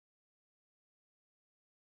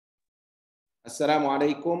Assalamu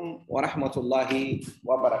alaikum wa rahmatullahi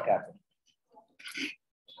wa barakatuh.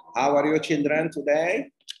 How are your children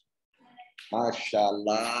today?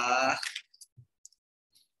 MashaAllah.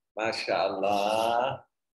 MashaAllah.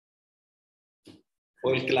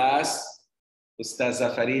 Full class.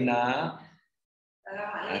 Ustaza Farina.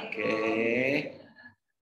 Okay.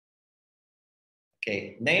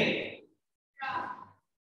 Okay. Name?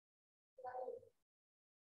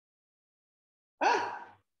 Huh?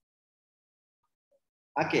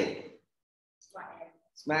 Okay.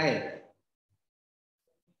 Ismail.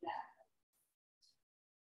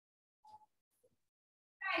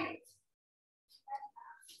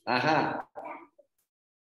 Aha.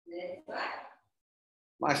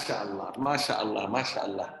 MashaAllah, MashaAllah,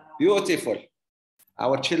 MashaAllah. Beautiful.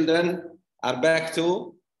 Our children are back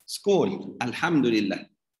to school. Alhamdulillah.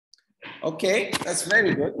 Okay, that's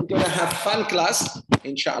very good. We're going to have fun class,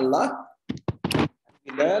 inshallah.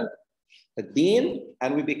 We learn the deen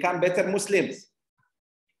and we become better Muslims.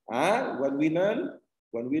 When we learn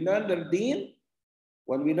the deen,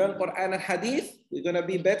 when we learn Qur'an and Hadith, we're going to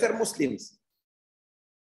be better Muslims.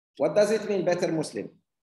 What does it mean, better Muslim?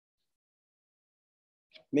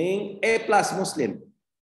 Meaning A plus Muslim.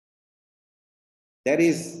 There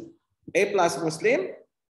is A plus Muslim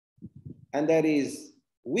and there is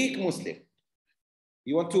weak Muslim.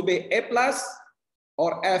 You want to be A plus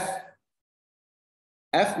or F?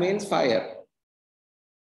 F means fire.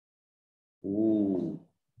 Ooh.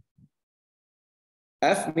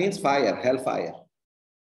 F means fire, hellfire.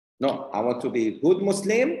 No, I want to be good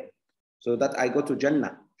Muslim so that I go to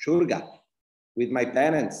Jannah, Shurga, with my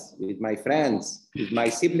parents, with my friends, with my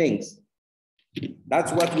siblings.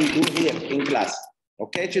 That's what we do here in class.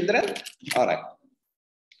 Okay, children? All right.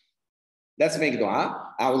 Let's make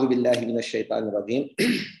dua. A'udhu billahi minash shaitanir rajim.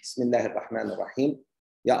 Bismillahir rahmanir rahim.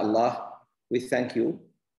 Ya Allah, we thank you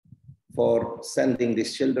for sending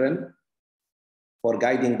these children, for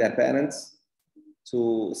guiding their parents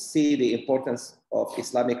to see the importance of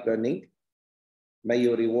Islamic learning. May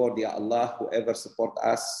you reward, Ya Allah, whoever support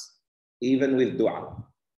us, even with dua.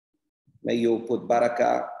 May you put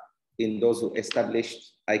barakah in those who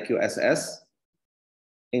established IQSS,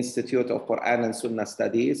 Institute of Qur'an and Sunnah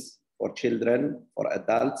Studies, for children, for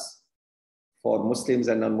adults, for Muslims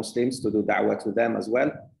and non-Muslims, to do da'wah to them as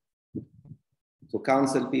well, to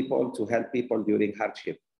counsel people, to help people during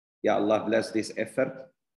hardship. Ya Allah, bless this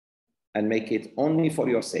effort and make it only for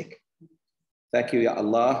your sake. Thank you, Ya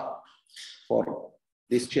Allah, for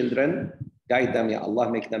these children. Guide them, Ya Allah,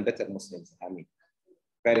 make them better Muslims. Ameen.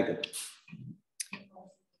 Very good.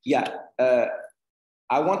 Yeah,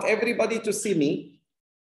 I want everybody to see me.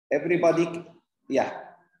 Everybody, yeah.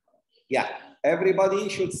 Everybody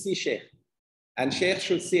should see Sheikh. And Sheikh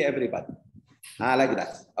should see everybody. Like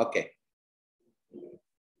that. Okay.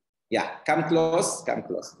 Yeah, come close, come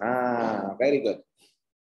close. Very good.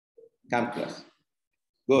 Come close.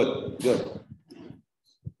 Good, good.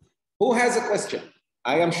 Who has a question?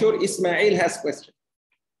 I am sure Ismail has a question.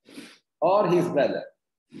 Or his brother.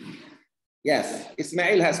 Yes,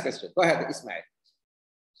 Ismail has a question. Go ahead, Ismail.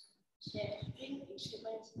 String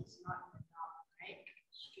instruments is not the noun, right?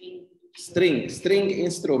 String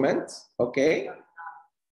instruments, okay.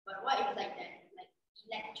 But what is like that? Like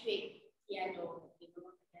electric piano,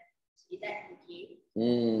 is that okay?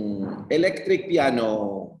 Electric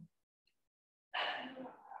piano.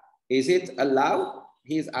 Is it allowed?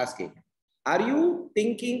 He is asking. Are you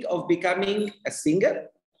thinking of becoming a singer?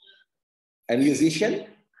 A musician?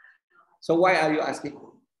 So why are you asking?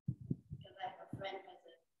 Because I have a friend who has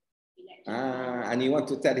an electric piano. And you want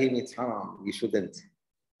to tell him it's haram. You shouldn't.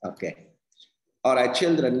 Okay. All right,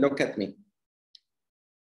 children, look at me.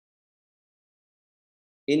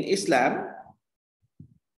 In Islam,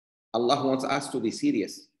 Allah wants us to be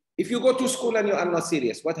serious. If you go to school and you are not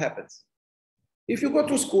serious, what happens? If you go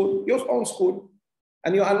to school, your own school,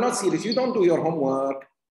 and you are not serious, you don't do your homework,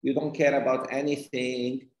 you don't care about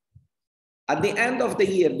anything. At the end of the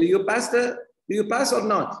year, do you pass or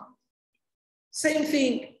not? Same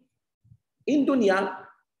thing. In dunya,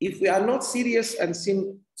 if we are not serious and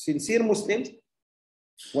sincere Muslims,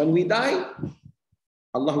 when we die,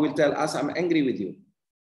 Allah will tell us, I'm angry with you.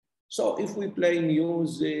 So if we play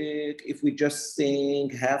music, if we just sing,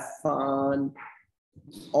 have fun,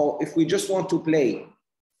 or if we just want to play,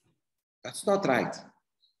 that's not right.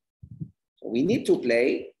 So we need to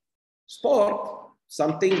play sport,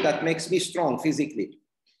 something that makes me strong physically.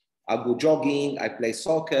 I go jogging, I play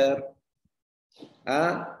soccer,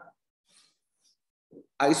 I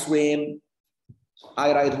swim,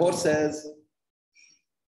 I ride horses,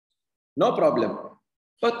 no problem.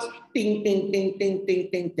 But ting, ting, ting, ting, ting,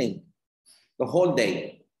 ting, ting, the whole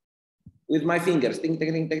day. with my fingers. Ting,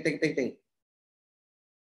 ting, ting, ting, ting, ting, ting.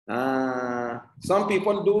 Some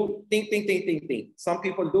people do ting, ting, ting, ting, ting. Some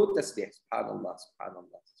people do tasbih. Subhanallah,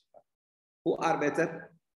 subhanallah. Who are better?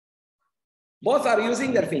 Both are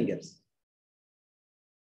using their fingers.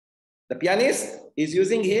 The pianist is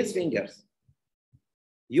using his fingers.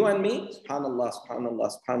 You and me, subhanallah, subhanallah,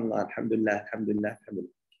 subhanallah, alhamdulillah, alhamdulillah,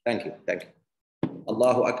 alhamdulillah. Thank you, thank you.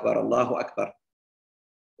 Allahu Akbar, Allahu Akbar.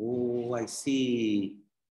 Oh, I see.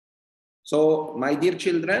 So, my dear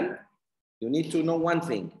children, you need to know one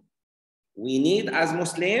thing. We need, as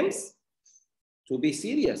Muslims, to be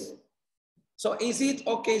serious. So, is it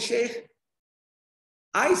okay, Sheikh?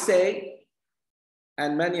 I say,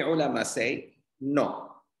 and many ulama say, no.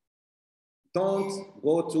 Don't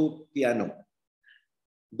go to piano.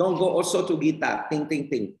 Don't go also to guitar, ting, ting,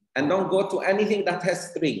 ting. And don't go to anything that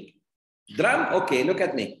has string. Drum, okay, look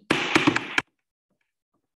at me.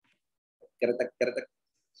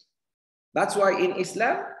 That's why in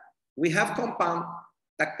Islam, we have compound,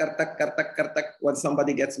 takkar, takkar, takkar, tak, when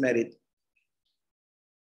somebody gets married.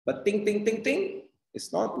 But ting, ting, ting, ting,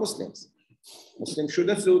 it's not Muslims. Muslims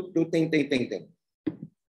shouldn't do ting, ting, ting, ting.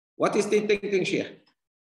 What is ting, ting, ting, Sheikh?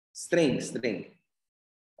 String, string.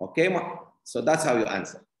 Okay, so that's how you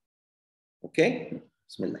answer. Okay,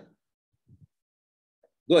 Bismillah.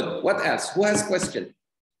 Good, what else? Who has question?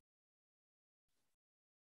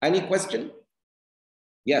 Any question?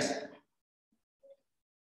 Yes.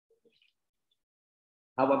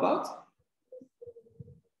 How about?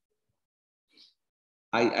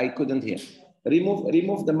 I couldn't hear.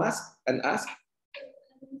 Remove the mask and ask.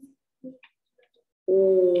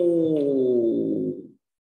 Oh,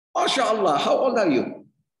 MashaAllah, how old are you?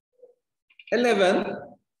 11.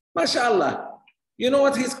 MashaAllah. You know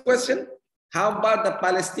what his question? How about the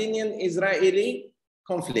Palestinian-Israeli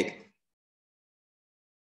conflict?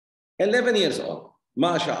 11 years old.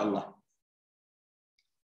 MashaAllah.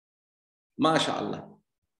 MashaAllah.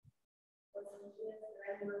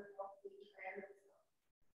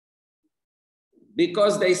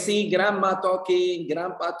 Because they see grandma talking,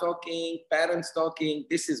 grandpa talking, parents talking.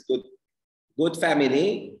 This is good. Good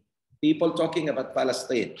family. People talking about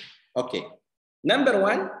Palestine. Okay. Number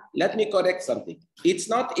one, let me correct something. It's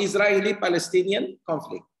not Israeli-Palestinian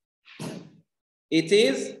conflict. It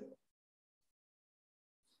is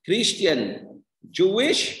Christian,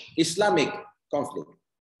 Jewish, Islamic conflict.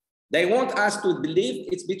 They want us to believe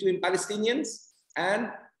it's between Palestinians and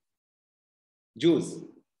Jews.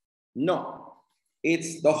 No.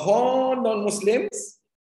 It's the whole non-Muslims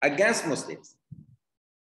against Muslims.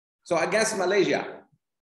 So against Malaysia,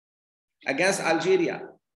 against Algeria,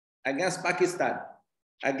 against Pakistan,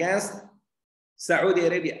 against Saudi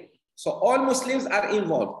Arabia. So all Muslims are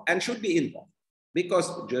involved and should be involved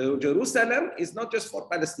because Jerusalem is not just for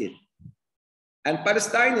Palestine. And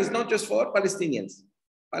Palestine is not just for Palestinians.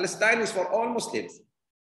 Palestine is for all Muslims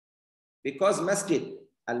because Masjid,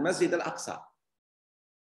 Al-Masjid Al-Aqsa.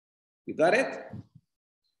 You got it?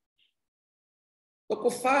 The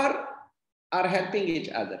kuffar are helping each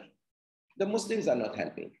other. The Muslims are not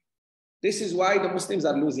helping. This is why the Muslims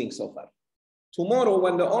are losing so far. Tomorrow,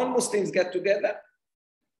 when the all Muslims get together,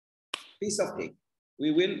 piece of cake.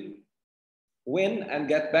 We will win and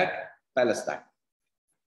get back Palestine.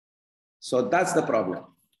 So that's the problem.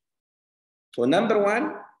 So number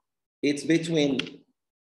one, it's between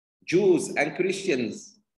Jews and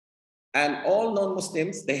Christians and all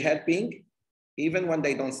non-Muslims, they helping, even when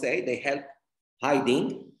they don't say, they help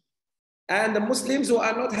hiding. And the Muslims who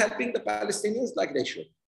are not helping the Palestinians like they should.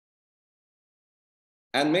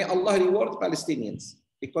 And may Allah reward Palestinians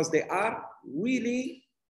because they are really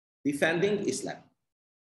defending Islam.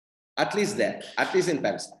 At least there, at least in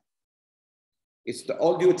Palestine. It's the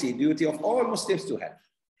all duty of all Muslims to help.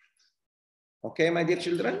 Okay, my dear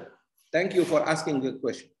children? Thank you for asking the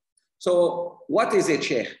question. So what is it,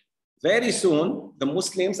 Sheikh? Very soon, the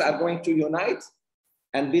Muslims are going to unite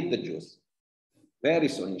and beat the Jews. Very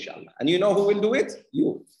soon, inshallah. And you know who will do it?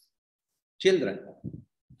 You, children.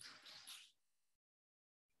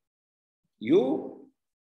 You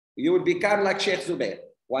will become like Sheikh Zoubir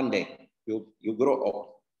one day. You grow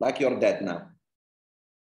up like your dad now.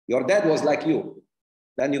 Your dad was like you.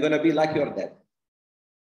 Then you're going to be like your dad.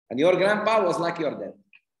 And your grandpa was like your dad.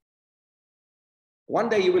 One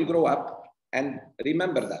day you will grow up and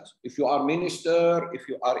remember that. If you are minister, if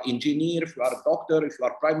you are engineer, if you are a doctor, if you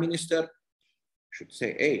are prime minister, you should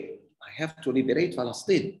say, hey, I have to liberate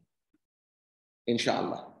Palestine.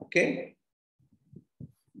 Inshallah, okay?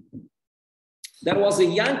 There was a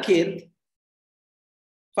young kid,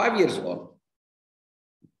 5 years old,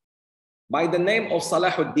 by the name of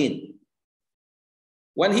Salahuddin.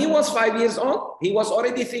 When he was 5 years old, he was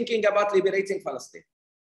already thinking about liberating Palestine.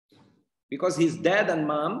 Because his dad and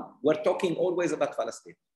mom were talking always about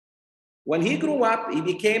Palestine. When he grew up, he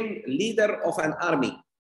became leader of an army.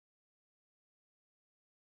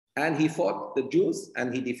 And he fought the Jews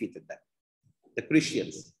and he defeated them, the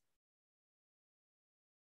Christians.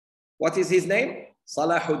 What is his name?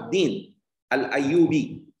 Salahuddin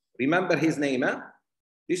al-Ayyubi. Remember his name, huh?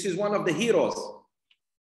 This is one of the heroes.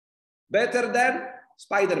 Better than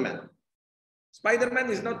Spider-Man. Spider-Man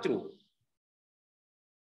is not true.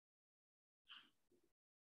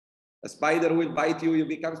 A spider will bite you, you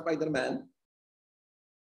become Spider-Man.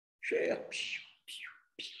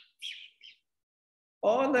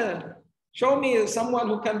 Oh, no. Show me someone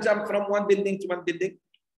who can jump from one building to one building.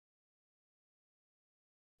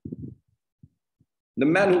 The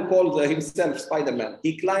man who called himself Spider-Man,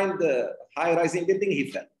 he climbed the high-rising building, he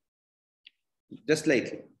fell. Just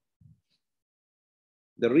lately.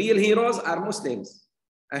 The real heroes are Muslims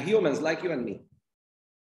and humans like you and me.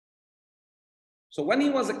 So when he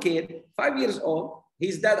was a kid, 5 years old,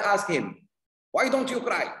 his dad asked him, why don't you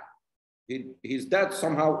cry? His dad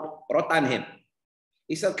somehow wrote on him.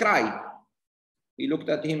 He said, cry. He looked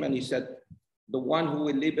at him and he said, the one who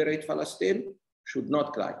will liberate Palestine should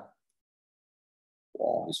not cry.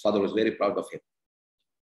 Oh, his father was very proud of him.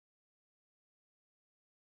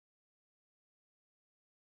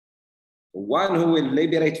 The one who will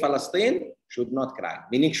liberate Palestine should not cry,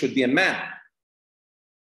 meaning should be a man.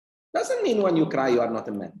 Doesn't mean when you cry, you are not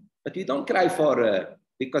a man. But you don't cry for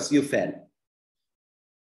because you fell.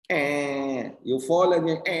 You fall and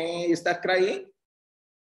you start crying.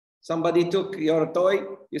 Somebody took your toy,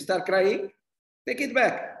 you start crying. Take it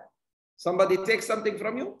back. Somebody takes something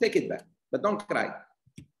from you, take it back. But don't cry.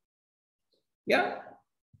 Yeah?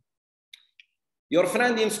 Your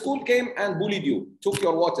friend in school came and bullied you, took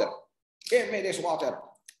your water. Give me this water.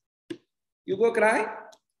 You go cry,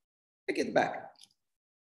 take it back.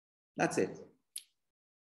 That's it.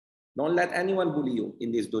 Don't let anyone bully you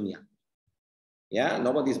in this dunya. Yeah,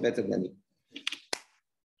 nobody's better than you.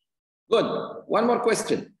 Good. One more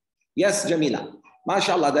question. Yes, Jamila.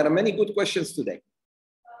 MashaAllah, there are many good questions today.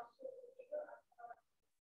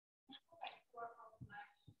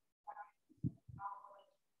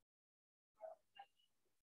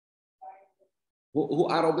 Who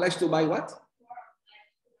are obliged to buy what?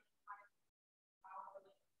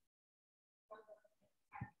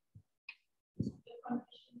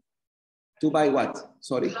 To buy what?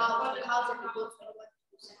 Sorry?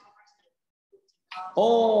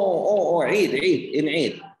 Eid, in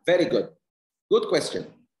Eid. Very good. Good question.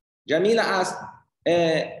 Jamila asked,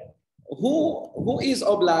 who is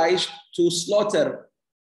obliged to slaughter,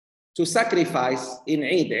 to sacrifice in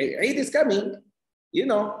Eid? Eid is coming, you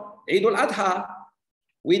know, Eid al-Adha.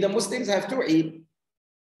 We, the Muslims, have two Eid.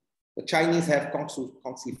 The Chinese have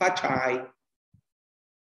Kongsi Fachai.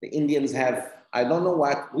 The Indians have, I don't know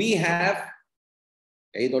what. We have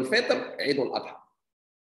Eid al-Fitr, Eid al-Adha.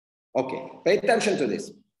 Okay, pay attention to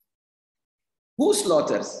this. Who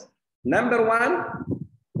slaughters? Number one,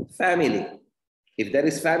 family. If there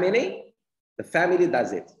is family, the family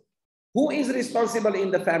does it. Who is responsible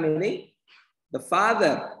in the family? The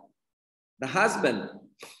father, the husband.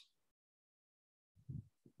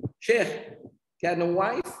 Sheikh, can a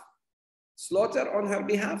wife slaughter on her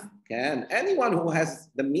behalf? Can. Anyone who has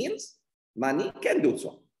the means, money, can do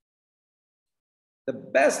so. The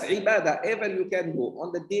best ibadah ever you can do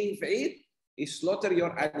on the day of Eid is slaughter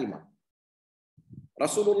your animal.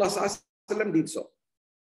 Rasulullah ﷺ did so.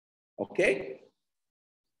 Okay?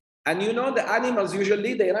 And you know the animals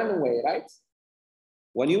usually they run away, right?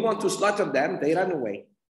 When you want to slaughter them, they run away.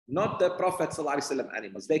 Not the Prophet ﷺ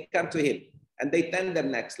animals. They come to him and they turn their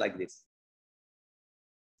necks like this.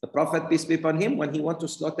 The Prophet, peace be upon him, when he wants to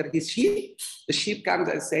slaughter his sheep, the sheep comes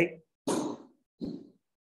and say,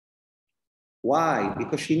 why?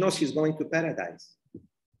 Because she knows she's going to paradise.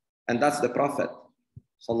 And that's the Prophet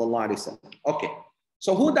sallallahu alaihi wasallam. Okay.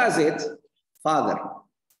 So who does it? Father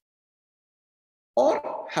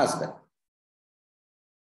or husband.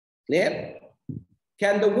 Clear?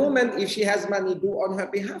 Can the woman, if she has money, do on her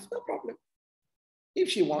behalf? No problem. If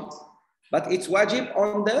she wants. But it's wajib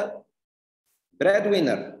on the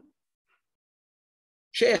breadwinner.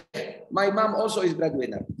 Sheikh, my mom also is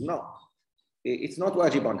breadwinner. No, it's not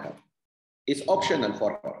wajib on her. It's optional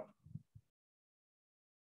for her.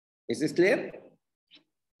 Is this clear?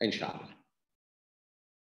 Inshallah.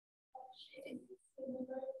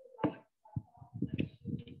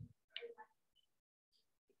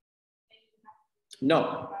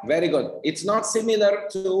 No, very good. It's not similar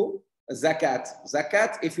to zakat.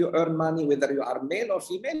 Zakat, if you earn money, whether you are male or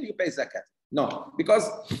female, you pay zakat. No, because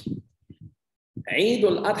Eid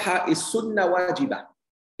al-Adha is sunnah wajibah.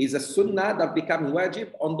 Is a sunnah that becomes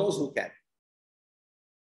wajib on those who can.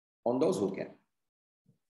 On those who can.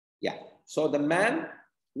 Yeah. So the man,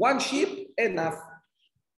 one sheep, enough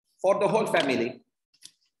for the whole family.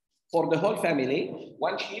 For the whole family,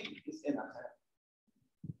 one sheep is enough.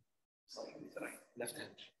 Sorry, right, left hand.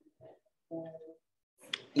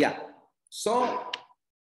 Yeah. So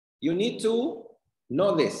you need to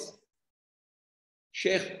know this.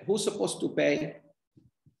 Sheikh, who's supposed to pay?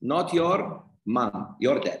 Not your mom,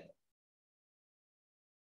 your dad.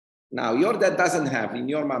 Now, your dad doesn't have, and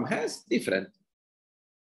your mom has, different.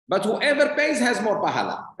 But whoever pays has more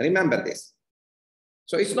pahala. Remember this.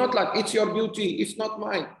 So it's not like it's your duty, it's not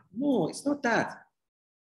mine. No, it's not that.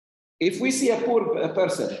 If we see a poor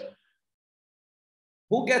person,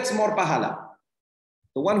 who gets more pahala?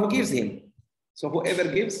 The one who gives him. So whoever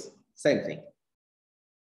gives, same thing.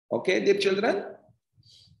 Okay, dear children?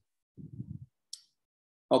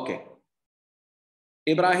 Okay.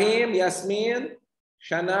 Ibrahim, Yasmin,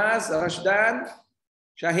 Shanaz, Rashdan,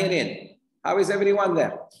 Shahirin. How is everyone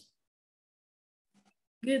there?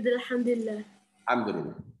 Good, alhamdulillah.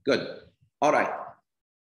 Alhamdulillah. Good. All right.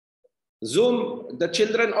 Zoom, the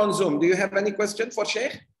children on Zoom, do you have any question for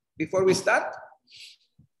Sheikh before we start?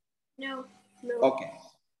 No. No. Okay.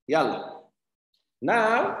 Yalla.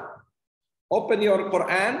 Now, open your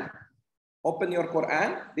Qur'an. Open your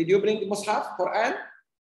Qur'an. Did you bring the Mus'haf, Qur'an?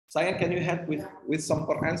 Sayan, can you help with some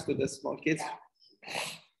Qur'ans to the small kids?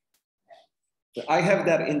 So I have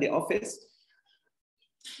that in the office.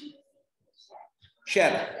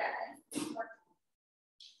 Share.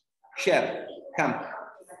 Share. Come.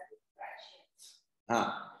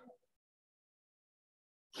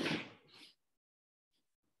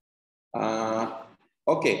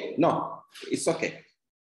 Okay. No, it's okay.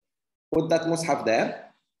 Put that Mus'haf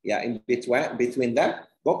there. Yeah, in between them.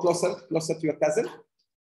 Go closer to your cousin.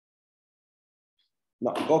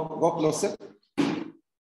 No, go closer.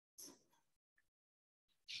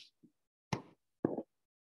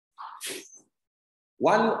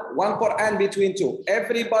 One Quran between two.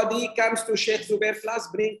 Everybody comes to Sheikh Zoubir class,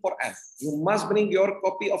 bring Quran. You must bring your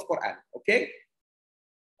copy of Quran, okay?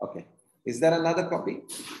 Okay. Is there another copy?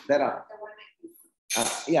 There are.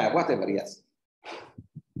 Yeah, whatever, yes.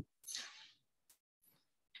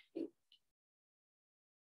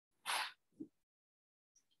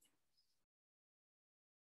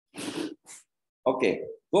 Okay,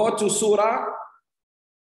 go to Surah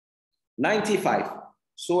 95.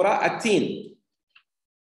 Surah At-Tin.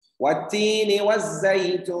 Wat-Tini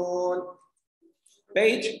waz-Zaytun.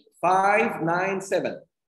 Page 597.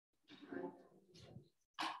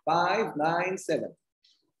 597.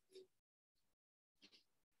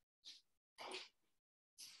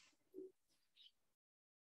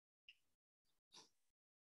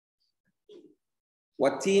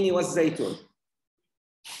 Wat-Tini waz-Zaytun.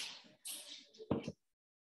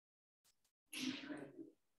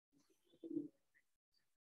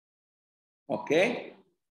 Okay.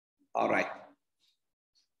 All right.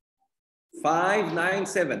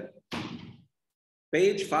 597.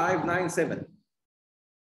 Page 597.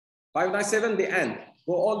 597, the end.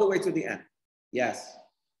 Go all the way to the end. Yes.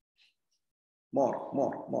 More.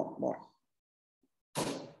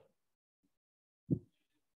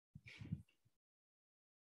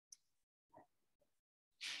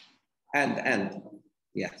 And.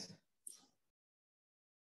 Yes.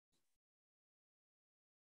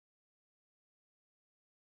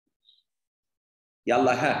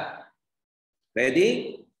 Yalla ha.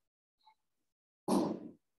 Ready?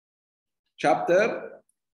 Chapter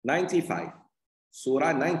 95.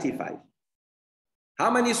 Surah 95.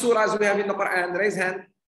 How many surahs we have in the Quran? Raise hand.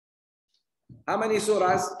 How many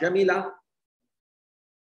surahs, Jamila?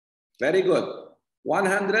 Very good.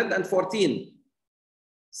 114.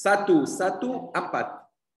 Satu, empat.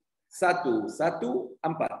 Satu,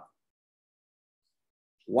 empat.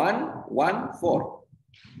 114.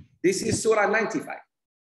 This is Surah 95.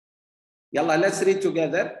 Yalla, let's read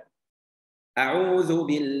together. أعوذ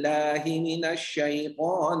بالله من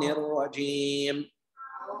الشيطان الرجيم.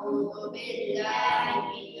 أعوذ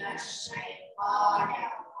بالله من الشيطان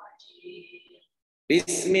الرجيم.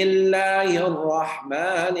 بسم الله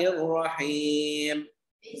الرحمن الرحيم.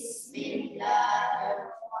 بسم الله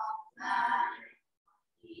الرحمن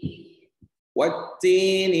الرحيم.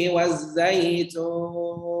 والتين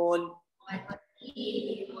والزيتون.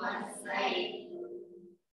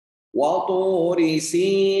 وطور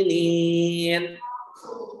سينين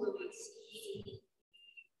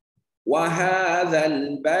وهذا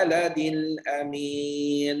البلد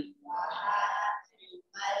الأمين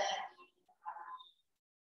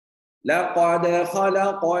لقد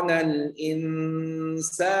خلقنا الإنسان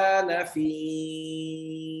في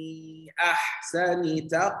أحسن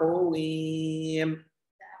تقويم.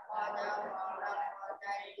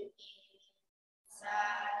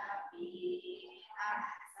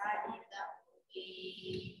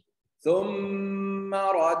 ثم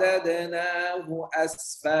رددناه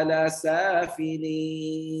أسفل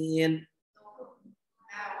سافلين.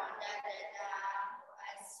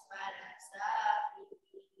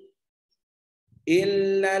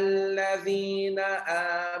 إلا الذين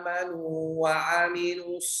آمنوا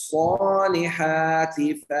وعملوا الصالحات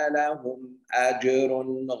فلهم أجر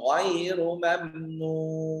غير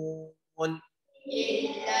ممنون.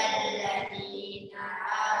 إلا الذين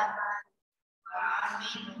آمنوا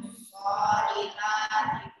وعملوا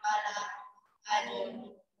الصالحات فلهم أجر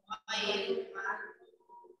غير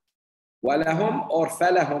ممنون. ولهم أو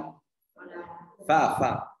فلهم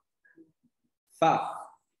فا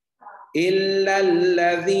إلا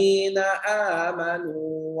الذين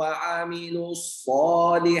آمنوا وعملوا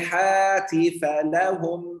الصالحات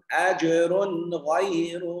فلهم أجر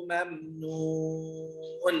غير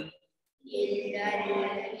ممنون. إلا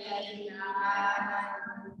الذين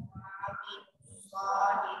آمنوا وعملوا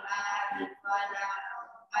الصالحات فلهم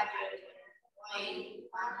أجر غير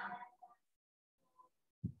ممنون.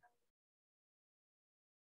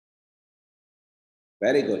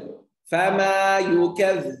 Very good. فما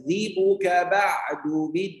يكذبك بعد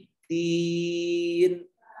بالدين.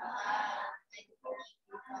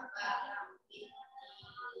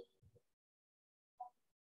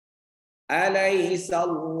 أليس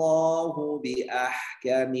الله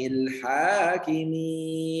بأحكم الحاكمين.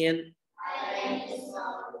 أليس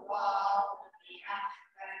الله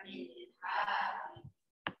بأحكم الحاكمين.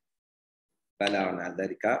 بلى عن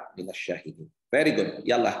ذلك من الشاهدين. Very good.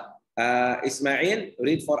 يلا. Ismail,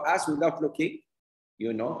 read for us without looking.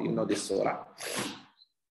 You know this surah.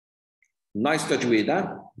 Nice tajweed,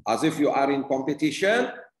 huh? As if you are in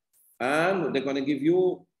competition and they're going to give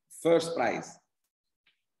you first prize.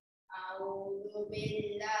 أعوذ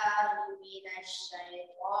بالله من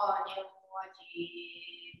الشيطان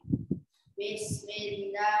الرجيم. بسم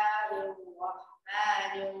الله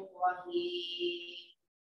الرحمن الرحيم.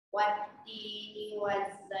 والتين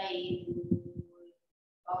والزيتون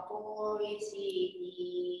وطور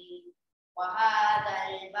سينين وهذا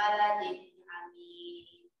البلد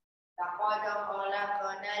الحميد. لقد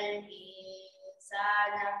خلقنا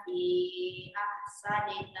الإنسان في أحسن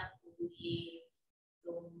تقويم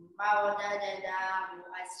ثم رددناه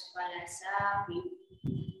أسفل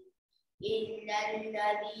سافلين. إلا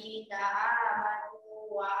الذين آمنوا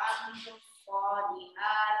وعملوا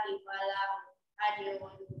الصالحات فلهم أجر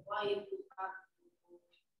غير ممنون.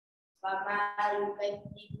 فما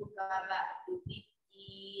يكذبك بعد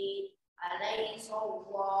بالدين. أليس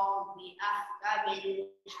الله بأحكم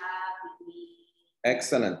الحاكمين.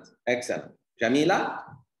 Excellent. Jamila,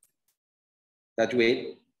 tajweed.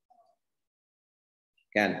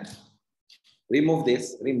 Can remove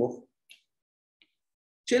this. Remove.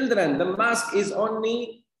 Children, the mask is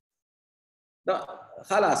only the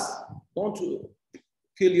khalas. Don't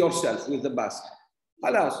kill yourself with the mask.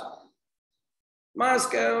 Khalas.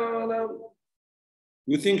 Mask.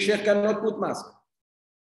 You think Sheikh cannot put mask?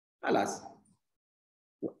 Alas.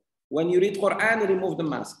 When you read Qur'an, remove the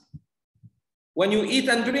mask. When you eat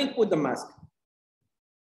and drink, put the mask.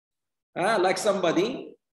 Like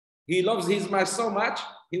somebody, he loves his mask so much,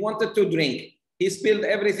 he wanted to drink. He spilled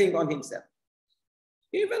everything on himself.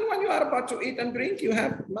 Even when you are about to eat and drink, you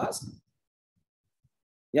have mask.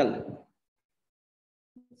 Yalla.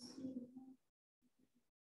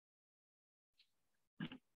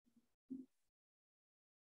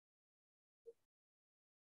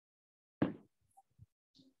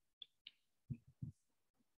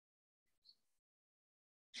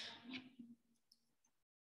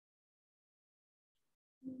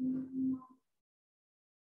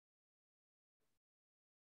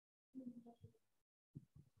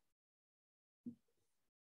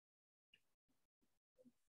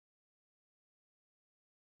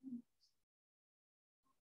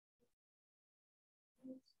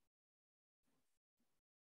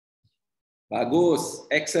 Bagus,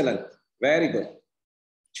 excellent, very good.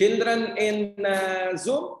 Children in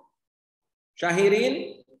Zoom,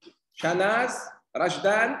 Shahirin, Shanaz,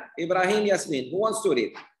 Rashdan, Ibrahim, Yasmin. Who wants to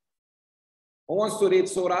read? Who wants to read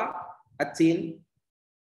Surah At-Tin?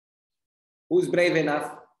 Who's brave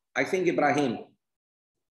enough? I think Ibrahim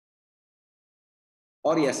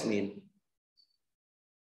or Yasmin.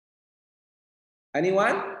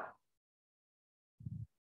 Anyone?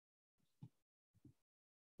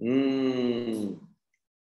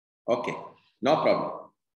 Okay, no problem.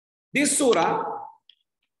 This surah,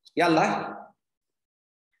 yalla,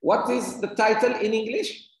 what is the title in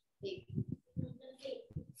English?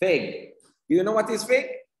 Fig. Do you know what is fig?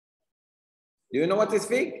 Do you know what is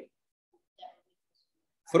fig?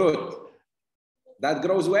 Fruit. That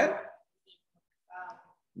grows where?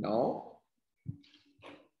 No.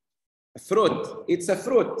 Fruit. It's a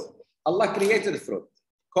fruit. Allah created fruit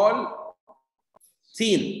called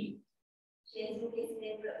teen.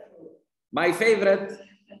 My favorite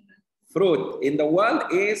fruit in the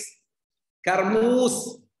world is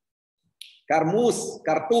karmus.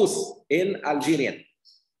 Kartus in Algerian.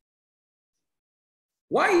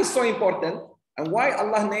 Why is so important and why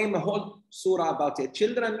Allah named a whole surah about it?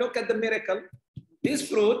 Children, look at the miracle. This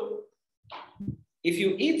fruit, if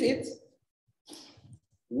you eat it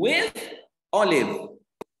with olive,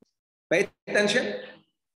 pay attention,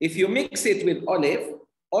 if you mix it with olive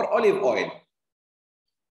or olive oil,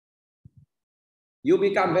 you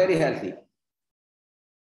become very healthy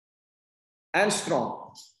and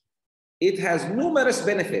strong. It has numerous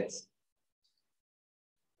benefits.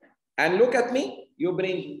 And look at me, you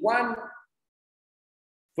bring one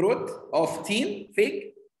fruit of teen,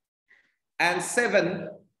 fig, and seven,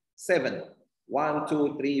 1,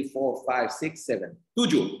 2, 3, 4, 5, 6, 7,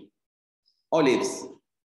 7 olives.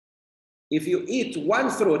 If you eat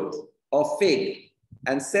one fruit of fig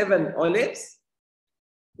and 7 olives,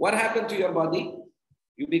 what happened to your body?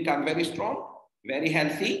 You become very strong, very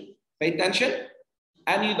healthy, pay attention,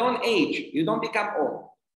 and you don't age, you don't become old.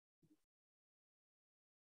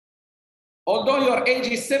 Although your age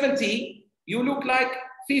is 70, you look like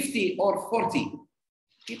 50 or 40.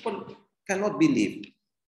 People cannot believe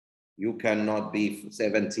you cannot be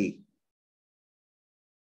 70.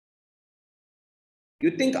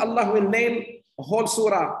 You think Allah will name a whole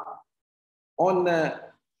surah on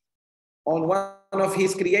one of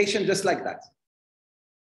his creation just like that?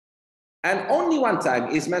 And only one time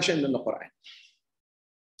is mentioned in the Quran.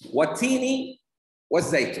 Watini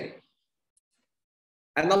was zaytun.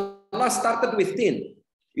 And Allah started with tin.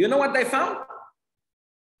 You know what they found?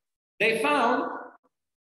 They found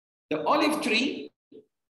the olive tree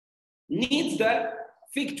needs the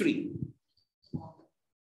fig tree.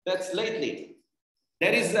 That's lately.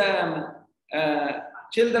 There is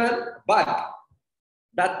children bug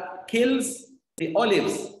that kills the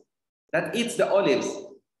olives, that eats the olives.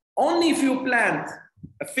 Only if you plant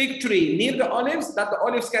a fig tree near the olives, that the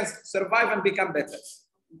olives can survive and become better.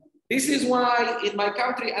 This is why in my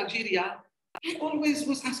country, Algeria, I always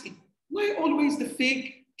was asking, why always the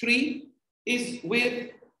fig tree is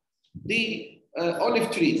with the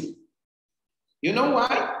olive trees? You know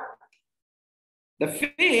why? The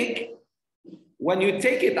fig, when you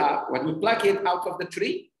take it out, when you pluck it out of the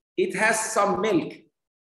tree, it has some milk,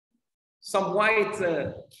 some white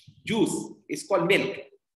juice. It's called milk.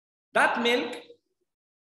 That milk,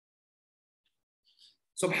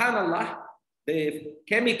 subhanallah, the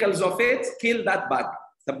chemicals of it kill that bug.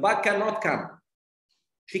 The bug cannot come.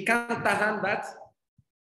 She can't tahan that.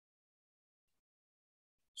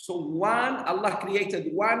 So Allah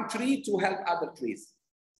created one tree to help other trees.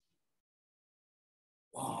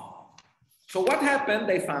 Wow. So what happened,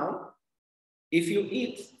 they found, if you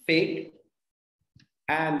eat fig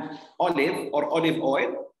and olive or olive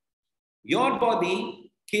oil, your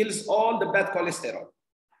body kills all the bad cholesterol.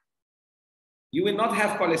 You will not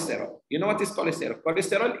have cholesterol. You know what is cholesterol?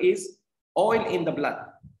 Cholesterol is oil in the blood.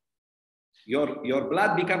 Your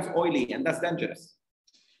blood becomes oily, and that's dangerous.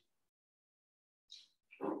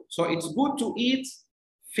 So it's good to eat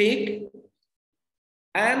fig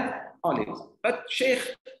and olives. But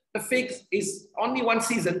Sheikh, the fig is only one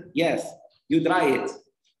season. Yes, you dry it.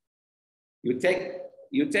 You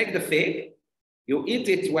take the fig, you eat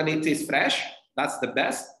it when it is fresh. That's the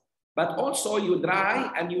best. But also you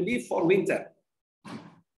dry and you leave for winter.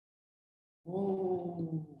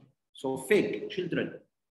 Oh, so fig, children.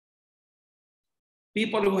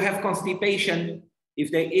 People who have constipation,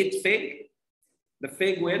 if they eat fig, the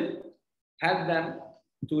fig will help them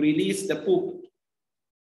to release the poop.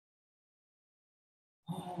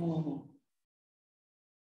 Oh,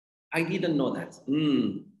 I didn't know that.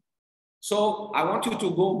 So I want you to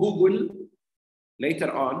go Google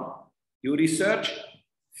later on. You research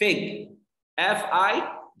fig,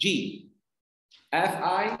 F-I-G,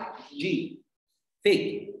 F-I-G,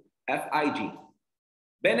 fig, F-I-G,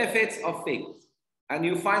 benefits of fig. And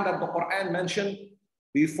you find that the Qur'an mentioned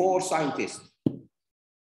before scientists.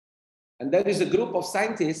 And there is a group of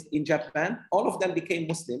scientists in Japan, all of them became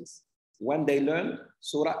Muslims when they learned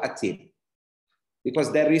Surah At-Tin,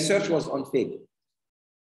 because their research was on fig.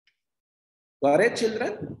 Got it,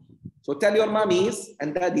 children? So tell your mommies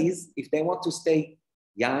and daddies, if they want to stay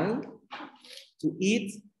young to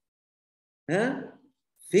eat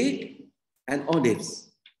fig and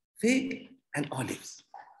olives. Fig and olives.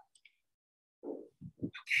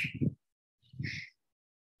 Okay.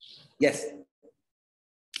 Yes.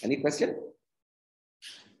 Any question?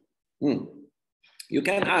 You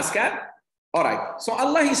can ask her. All right. So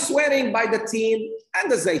Allah is swearing by the tin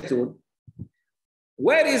and the zaytun.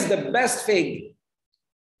 Where is the best fig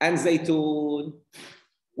and zaytun?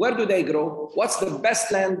 Where do they grow? What's the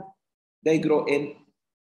best land they grow in?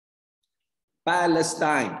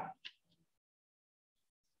 Palestine.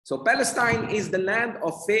 So Palestine is the land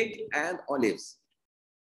of fig and olives.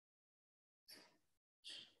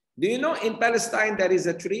 Do you know in Palestine there is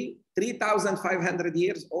a tree, 3,500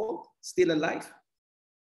 years old, still alive?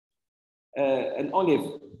 An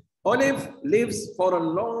olive. Olive lives for a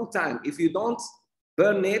long time. If you don't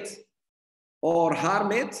burn it or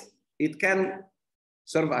harm it, it can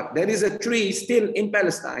survive. There is a tree still in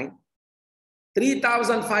Palestine,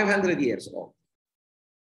 3,500 years old.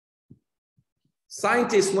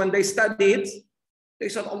 Scientists, when they studied, they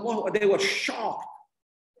said, Allah, they were shocked.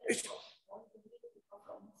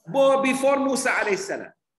 Before Musa alayhi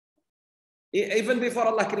salam. Even before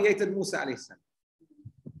Allah created Musa alayhi salam.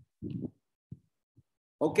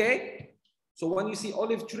 Okay? So when you see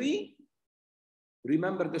olive tree,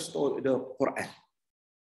 remember the story, the Qur'an.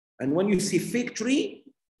 And when you see fig tree,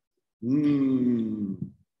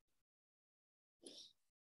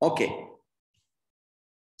 okay.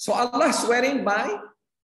 So Allah swearing by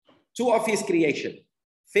two of his creation,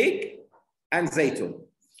 fig and zaytun.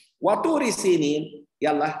 Waturi sinin,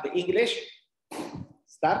 yallah, the English.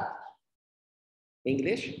 Start.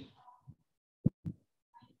 English.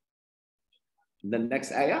 The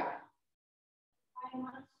next ayah.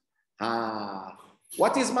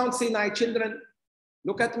 What is Mount Sinai, children?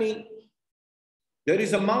 Look at me. There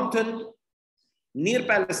is a mountain near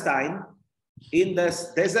Palestine in the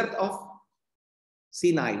desert of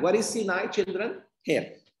Sinai. What is Sinai, children?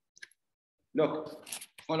 Here. Look,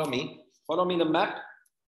 follow me. Follow me the map.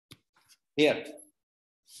 Here.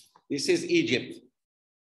 This is Egypt.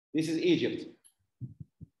 This is Egypt.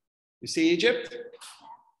 You see Egypt?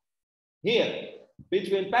 Here,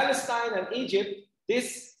 between Palestine and Egypt,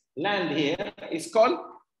 this land here is called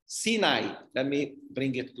Sinai. Let me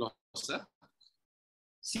bring it closer.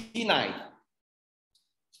 Sinai.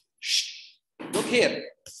 Shh. Look here.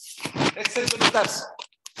 Listen to the verse.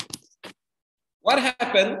 What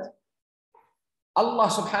happened? Allah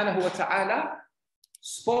subhanahu wa ta'ala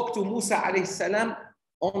spoke to Musa alayhi salam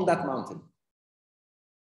on that mountain.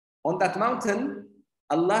 On that mountain,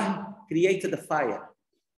 Allah created a fire.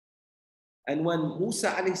 And when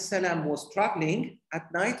Musa alayhi salam was traveling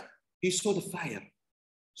at night, he saw the fire.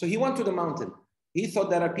 So he went to the mountain. He thought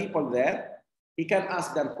there are people there. He can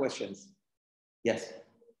ask them questions. Yes.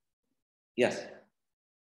 Yes.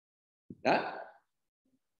 Yeah?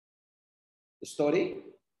 The story?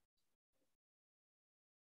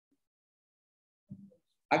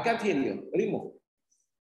 I can't hear you. Remove.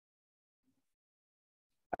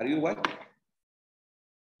 Are you what?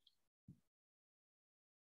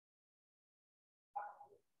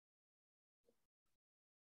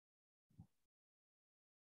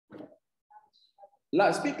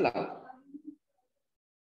 Speak loud.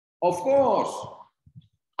 Of course.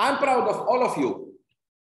 I'm proud of all of you.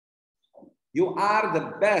 You are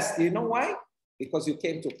the best. You know why? Because you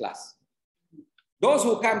came to class. Those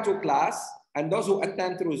who come to class and those who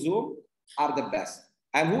attend through Zoom are the best.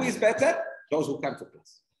 And who is better? Those who come to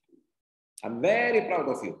class. I'm very proud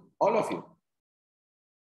of you, all of you.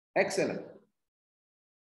 Excellent.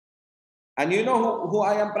 And you know who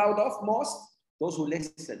I am proud of most? Those who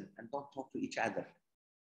listen and don't talk to each other.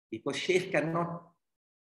 Because Sheikh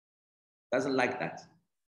doesn't like that.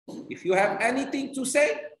 If you have anything to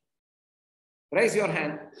say, raise your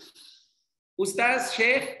hand. Ustaz,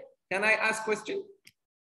 Sheikh, can I ask question?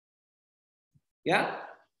 Yeah?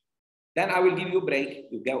 Then I will give you a break.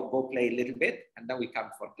 You go play a little bit, and then we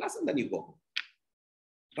come for class, and then you go.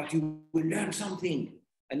 But you will learn something.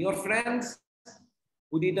 And your friends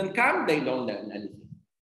who didn't come, they don't learn anything.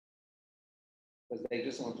 Because they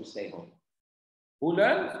just want to stay home. Who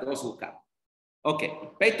learn? Those who come. Okay,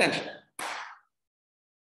 pay attention.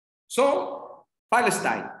 So,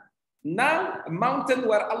 Palestine. Now, a mountain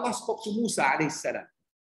where Allah spoke to Musa alayhi salam.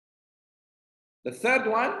 The third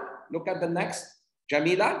one, look at the next,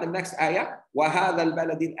 Jamila, the next ayah. وَهَذَا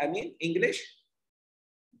الْبَلَدِ الْأَمِينَ. English.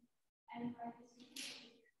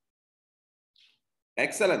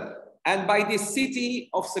 Excellent. And by this city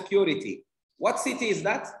of security. What city is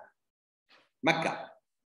that? Mecca.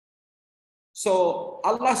 So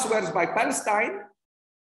Allah swears by Palestine,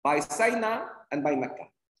 by Sinai, and by Mecca.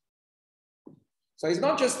 So it's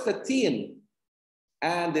not just the teen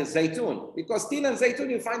and the zaytun, because teen and zaytun,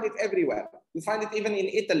 you find it everywhere. You find it even in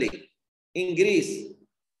Italy, in Greece.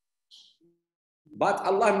 But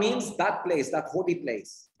Allah means that place, that holy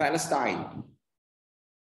place, Palestine.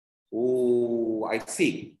 Oh, I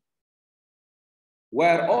see.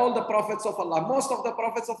 Where all the prophets of Allah, most of the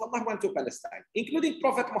prophets of Allah went to Palestine, including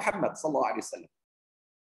Prophet Muhammad sallallahu alaihi wasallam.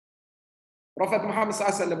 Prophet Muhammad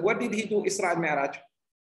sallallahu alaihi wasallam, where did he do Isra and Mi'raj?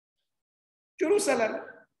 Jerusalem.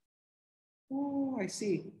 Oh, I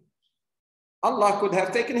see. Allah could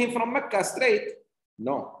have taken him from Mecca straight.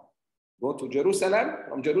 No. Go to Jerusalem.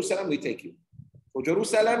 From Jerusalem, we take you. So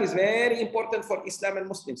Jerusalem is very important for Islam and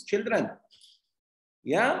Muslims. Children.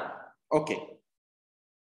 Yeah? Okay.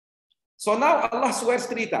 So now Allah swears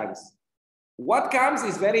 3 times. What comes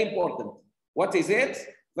is very important. What is it?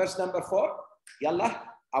 Verse number 4. Yallah,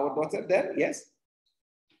 our daughter there. Yes.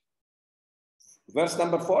 Verse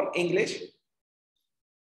number 4, English.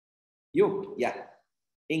 You, yeah.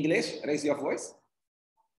 English, raise your voice.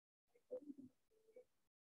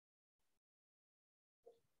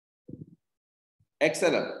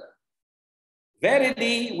 Excellent.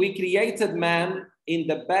 Verily, we created man in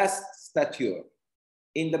the best stature,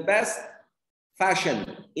 in the best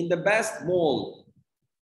fashion, in the best mold.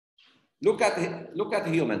 Look at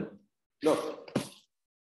human.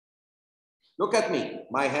 Look at me,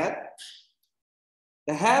 my head.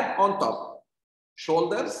 The head on top,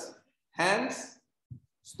 shoulders, hands,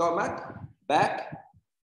 stomach, back,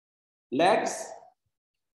 legs.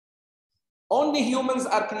 Only humans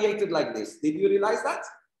are created like this. Did you realize that?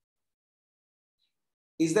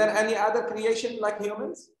 Is there any other creation like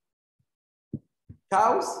humans?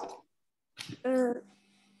 Cows?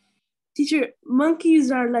 Teacher,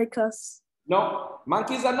 monkeys are like us. No,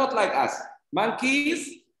 monkeys are not like us. Monkeys,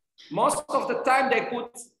 most of the time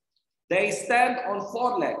they stand on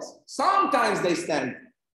 4 legs. Sometimes they stand,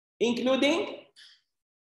 including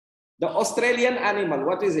the Australian animal.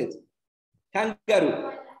 What is it?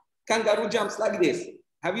 Kangaroo. Kangaroo jumps like this.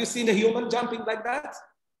 Have you seen a human jumping like that?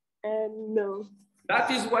 No.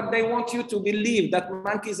 That is what they want you to believe, that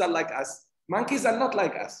monkeys are like us. Monkeys are not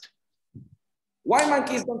like us. Why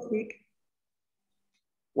monkeys don't speak?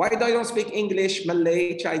 Why they don't speak English,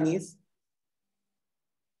 Malay, Chinese?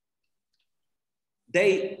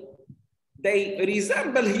 They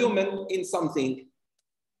resemble human in something,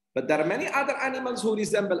 but there are many other animals who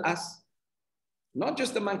resemble us, not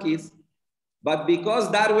just the monkeys. But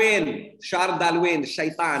because Charles Darwin,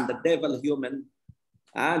 Shaitan, the devil human,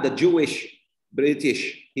 the Jewish,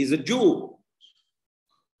 British, he's a Jew,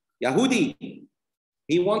 Yahudi.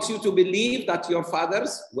 He wants you to believe that your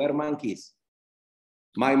fathers were monkeys.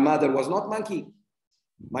 My mother was not monkey.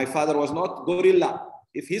 My father was not gorilla.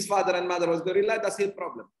 If his father and mother was gorilla, that's his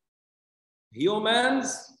problem.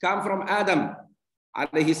 Humans come from Adam,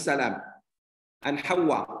 alayhi salam, and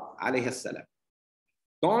Hawa, alayhi salam.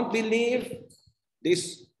 Don't believe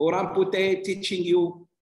this Orampute teaching you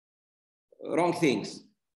wrong things.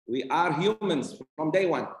 We are humans from day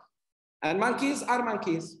one. And monkeys are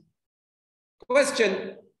monkeys.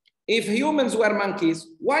 Question, if humans were monkeys,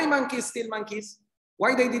 why monkeys still monkeys?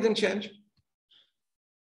 Why they didn't change?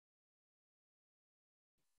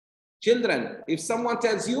 Children, if someone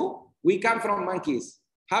tells you, we come from monkeys,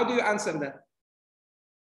 how do you answer that?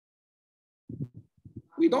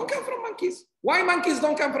 We don't come from monkeys. Why monkeys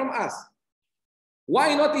don't come from us?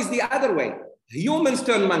 Why not is the other way? Humans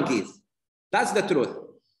turn monkeys. That's the truth.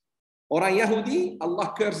 Or a Yahudi,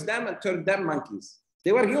 Allah cursed them and turned them monkeys.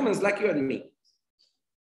 They were humans like you and me.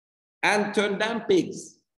 And turned them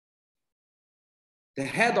pigs. The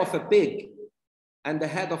head of a pig and the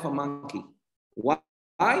head of a monkey. Why?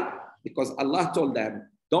 Because Allah told them,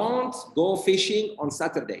 don't go fishing on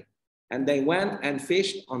Saturday. And they went and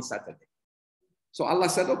fished on Saturday. So Allah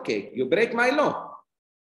said, okay, you break my law.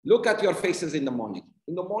 Look at your faces in the morning.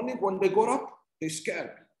 In the morning, when they go up, they're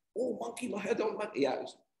scared. Oh, monkey, my head of monkey. Yeah,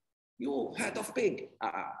 you head of pig.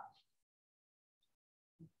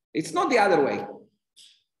 It's not the other way.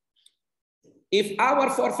 If our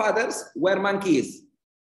forefathers were monkeys,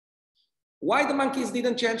 why the monkeys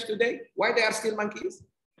didn't change today? Why they are still monkeys?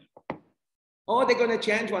 Oh, they're going to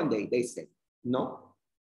change one day, they say. No.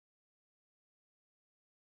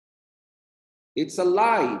 It's a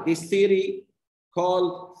lie, this theory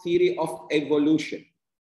called theory of evolution.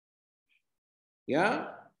 Yeah?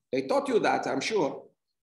 They taught you that, I'm sure.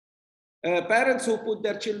 Parents who put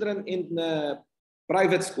their children in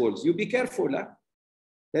private schools, you be careful. Huh?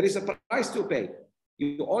 There is a price to pay.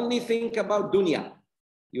 You only think about dunya.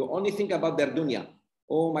 You only think about their dunya.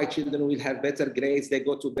 Oh, my children will have better grades. They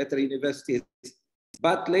go to better universities.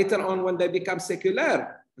 But later on, when they become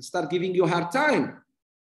secular and start giving you a hard time,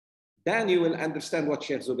 then you will understand what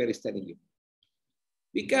Sheikh Zoubir is telling you.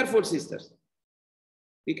 Be careful, sisters.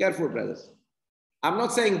 Be careful, brothers. I'm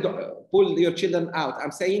not saying pull your children out.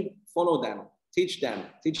 I'm saying follow them, teach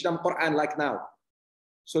them Qur'an like now,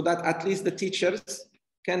 so that at least the teachers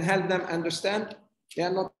can help them understand they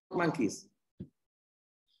are not monkeys.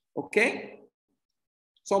 Okay?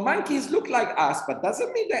 So monkeys look like us, but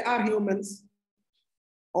doesn't mean they are humans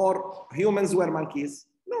or humans were monkeys.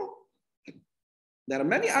 No. There are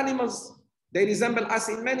many animals. They resemble us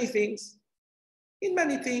in many things. In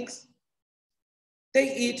many things.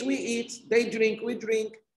 They eat, we eat. They drink, we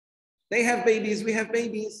drink. They have babies, we have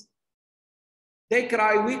babies. They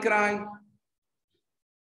cry, we cry.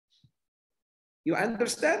 You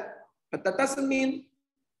understand? But that doesn't mean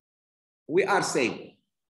we are sane.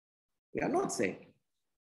 We are not sane.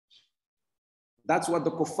 That's what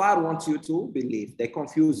the kuffar wants you to believe. They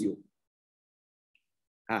confuse you.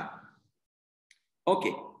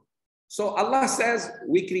 Okay. So Allah says,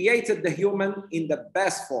 we created the human in the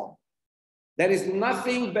best form. There is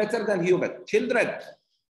nothing better than human. Children,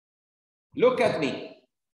 look at me.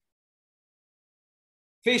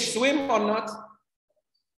 Fish swim or not?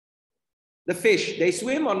 The fish, they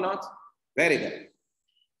swim or not? Very good.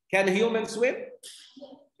 Can humans swim?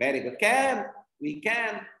 Very good. We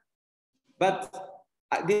can. But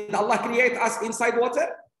did Allah create us inside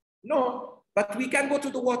water? No. But we can go to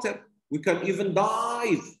the water. We can even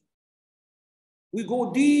dive. We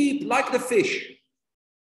go deep like the fish.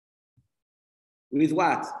 With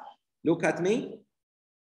what? Look at me.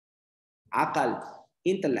 Aqal,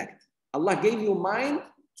 intellect. Allah gave you mind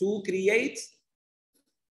to create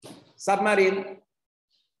submarine,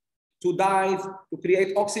 to dive, to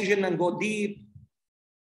create oxygen and go deep,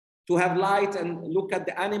 to have light and look at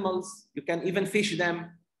the animals. You can even fish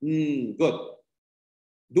them. Good.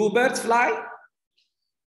 Do birds fly?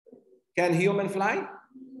 Can human fly?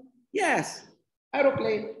 Yes.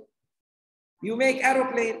 Aeroplane. You make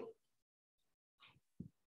aeroplane.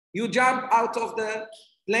 You jump out of the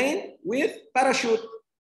plane with parachute.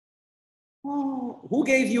 Oh, who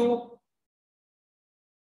gave you?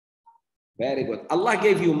 Very good. Allah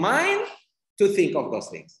gave you mind to think of those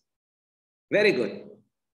things. Very good.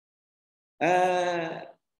 There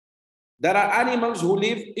are animals who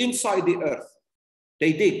live inside the earth.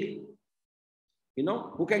 They dig. You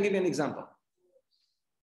know, who can give me an example?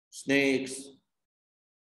 Snakes.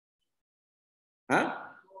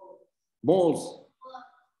 Moles.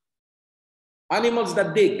 Animals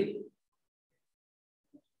that dig.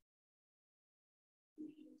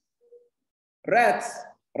 Rats,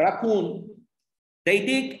 raccoon, they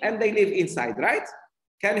dig and they live inside, right?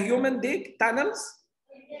 Can human dig tunnels?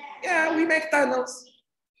 Yeah, we make tunnels.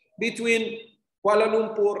 Between Kuala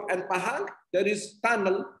Lumpur and Pahang, there is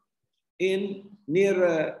tunnel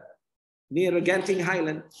near Genting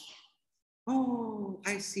Highland. Oh,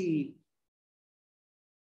 I see.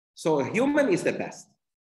 So human is the best.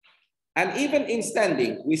 And even in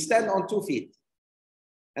standing, we stand on 2 feet.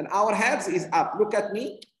 And our heads is up. Look at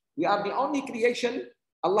me. We are the only creation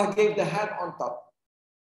Allah gave the head on top.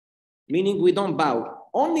 Meaning we don't bow.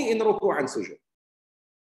 Only in ruku' and sujood.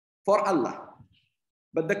 For Allah.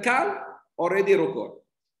 But the cow, already ruku'.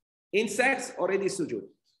 Insects, already sujood.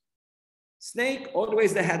 Snake,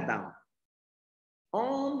 always the head down.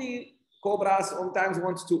 Only cobra sometimes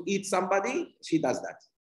wants to eat somebody. She does that.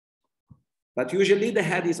 But usually the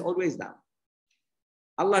head is always down.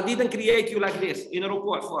 Allah didn't create you like this, in a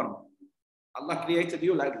ruku' form. Allah created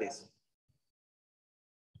you like this.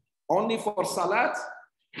 Only for salat,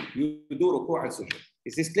 you do ruku' and sujood.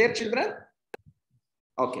 Is this clear, children?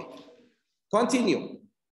 Okay. Continue.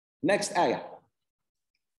 Next ayah.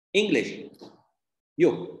 English.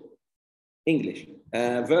 You. English.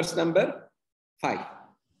 Verse number 5.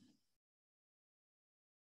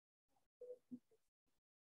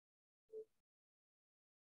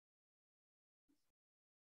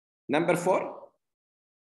 Number 4.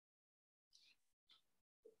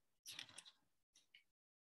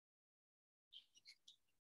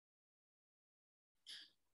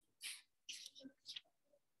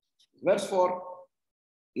 Verse 4.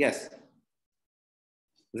 Yes.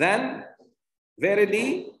 Then,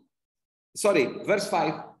 verily, verse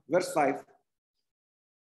 5. Verse 5.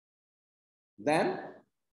 Then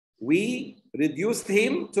we reduced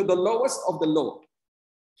him to the lowest of the low.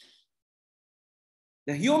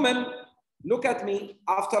 The human, look at me,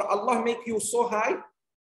 after Allah make you so high,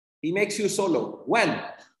 he makes you so low. When?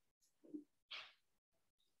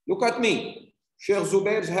 Look at me. Sheikh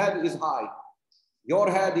Zoubir's head is high. Your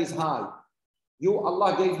head is high.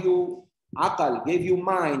 Allah gave you aqal, gave you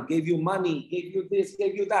mind, gave you money, gave you this,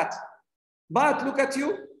 gave you that. But look at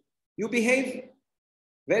you, you behave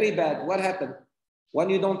very bad. What happened? When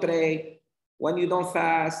you don't pray, when you don't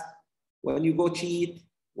fast, when you go cheat,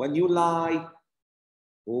 when you lie,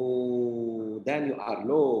 oh, then you are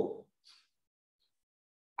low.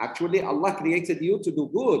 Actually, Allah created you to do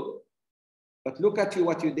good. But look at you,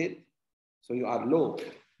 what you did. So you are low.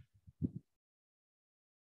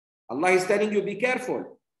 Allah is telling you, be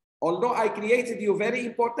careful. Although I created you very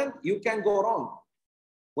important, you can go wrong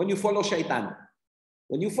when you follow shaitan.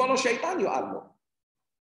 When you follow shaitan, you are low.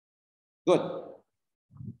 Good.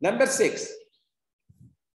 Number 6.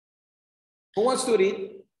 Who wants to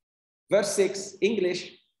read? Verse 6,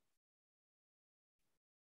 English.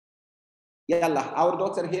 Yalla, our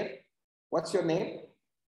daughter here. What's your name?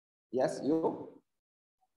 Yes, you?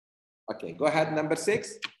 Okay, go ahead. Number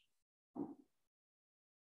 6.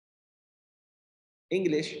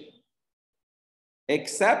 English.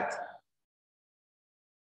 Except.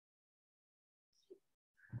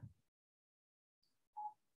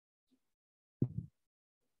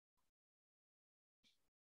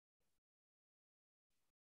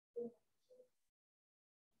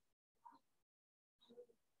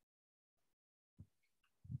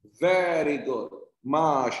 Very good.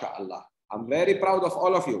 MashaAllah. I'm very proud of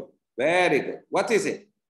all of you. Very good. What is it?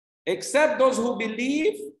 Except those who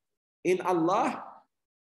believe in Allah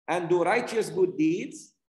and do righteous good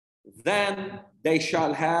deeds, then they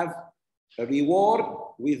shall have a reward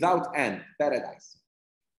without end, paradise.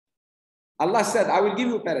 Allah said, I will give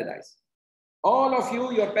you paradise. All of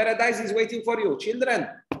you, your paradise is waiting for you. Children,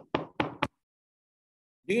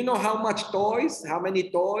 do you know how much toys, how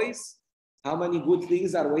many toys, how many good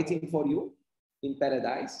things are waiting for you in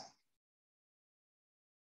paradise?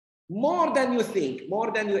 More than you think,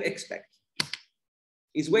 more than you expect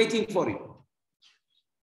is waiting for you.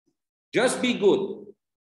 Just be good.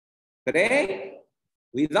 Pray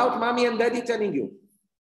without mommy and daddy telling you.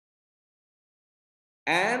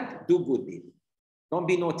 And do good deed. Don't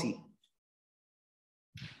be naughty.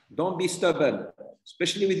 Don't be stubborn,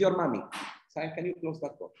 especially with your mommy. Sai, can you close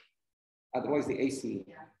that door? Otherwise the AC.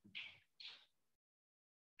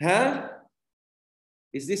 Huh?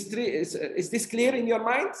 Is this clear in your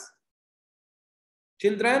minds?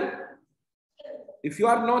 Children, if you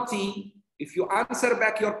are naughty, if you answer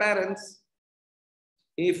back your parents,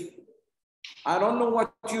 if I don't know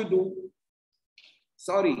what you do,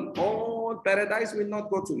 sorry, all paradise will not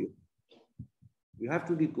go to you. You have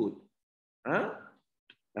to be good. Huh?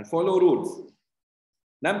 And follow rules.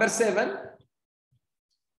 Number 7.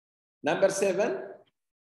 Number 7.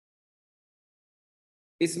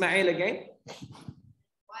 Ismail again.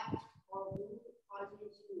 What or who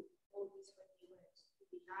causes you all these words to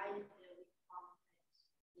deny the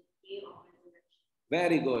day of resurrection?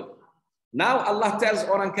 Very good. Now Allah tells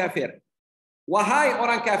orang kafir, wahai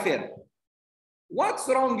orang kafir, what's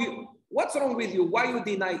wrong with you? Why you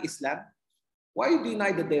deny Islam? Why you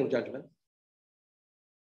deny the day of judgment?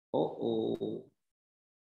 Oh.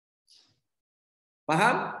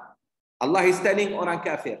 Faham? Allah is telling orang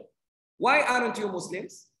kafir, why aren't you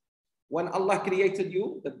Muslims? When Allah created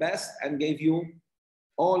you the best and gave you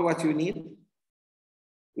all what you need.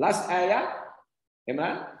 Last ayah,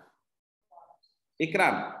 Imran.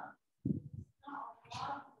 Ikram.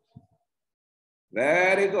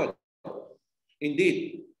 Very good.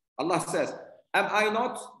 Indeed. Allah says, am I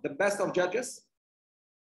not the best of judges?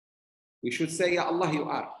 We should say, Ya Allah, you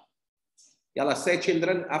are. Yalla, say,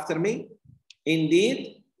 children, after me.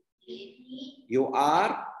 Indeed, you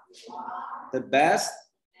are the best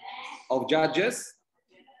of judges.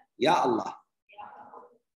 Ya Allah.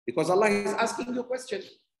 Because Allah is asking you a question.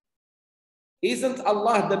 Isn't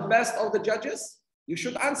Allah the best of the judges? You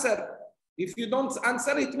should answer. If you don't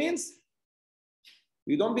answer, it means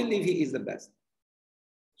you don't believe He is the best.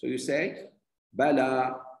 So you say,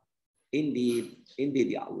 Bala, indeed,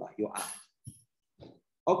 Ya Allah, you are.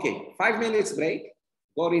 Okay, 5 minutes break.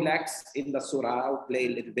 Go relax in the surah, play a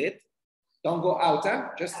little bit. Don't go out,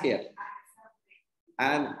 just here.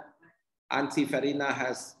 And Auntie Farina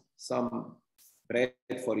has some bread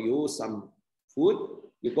for you, some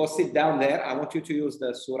food. You go sit down there. I want you to use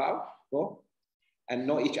the surah. Go and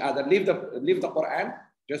know each other. Leave the Qur'an.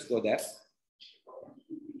 Just go there.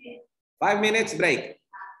 5 minutes break.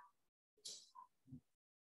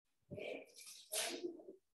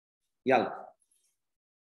 Yalla.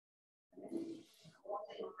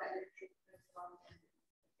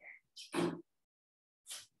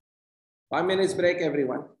 5 minutes break,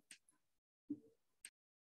 everyone.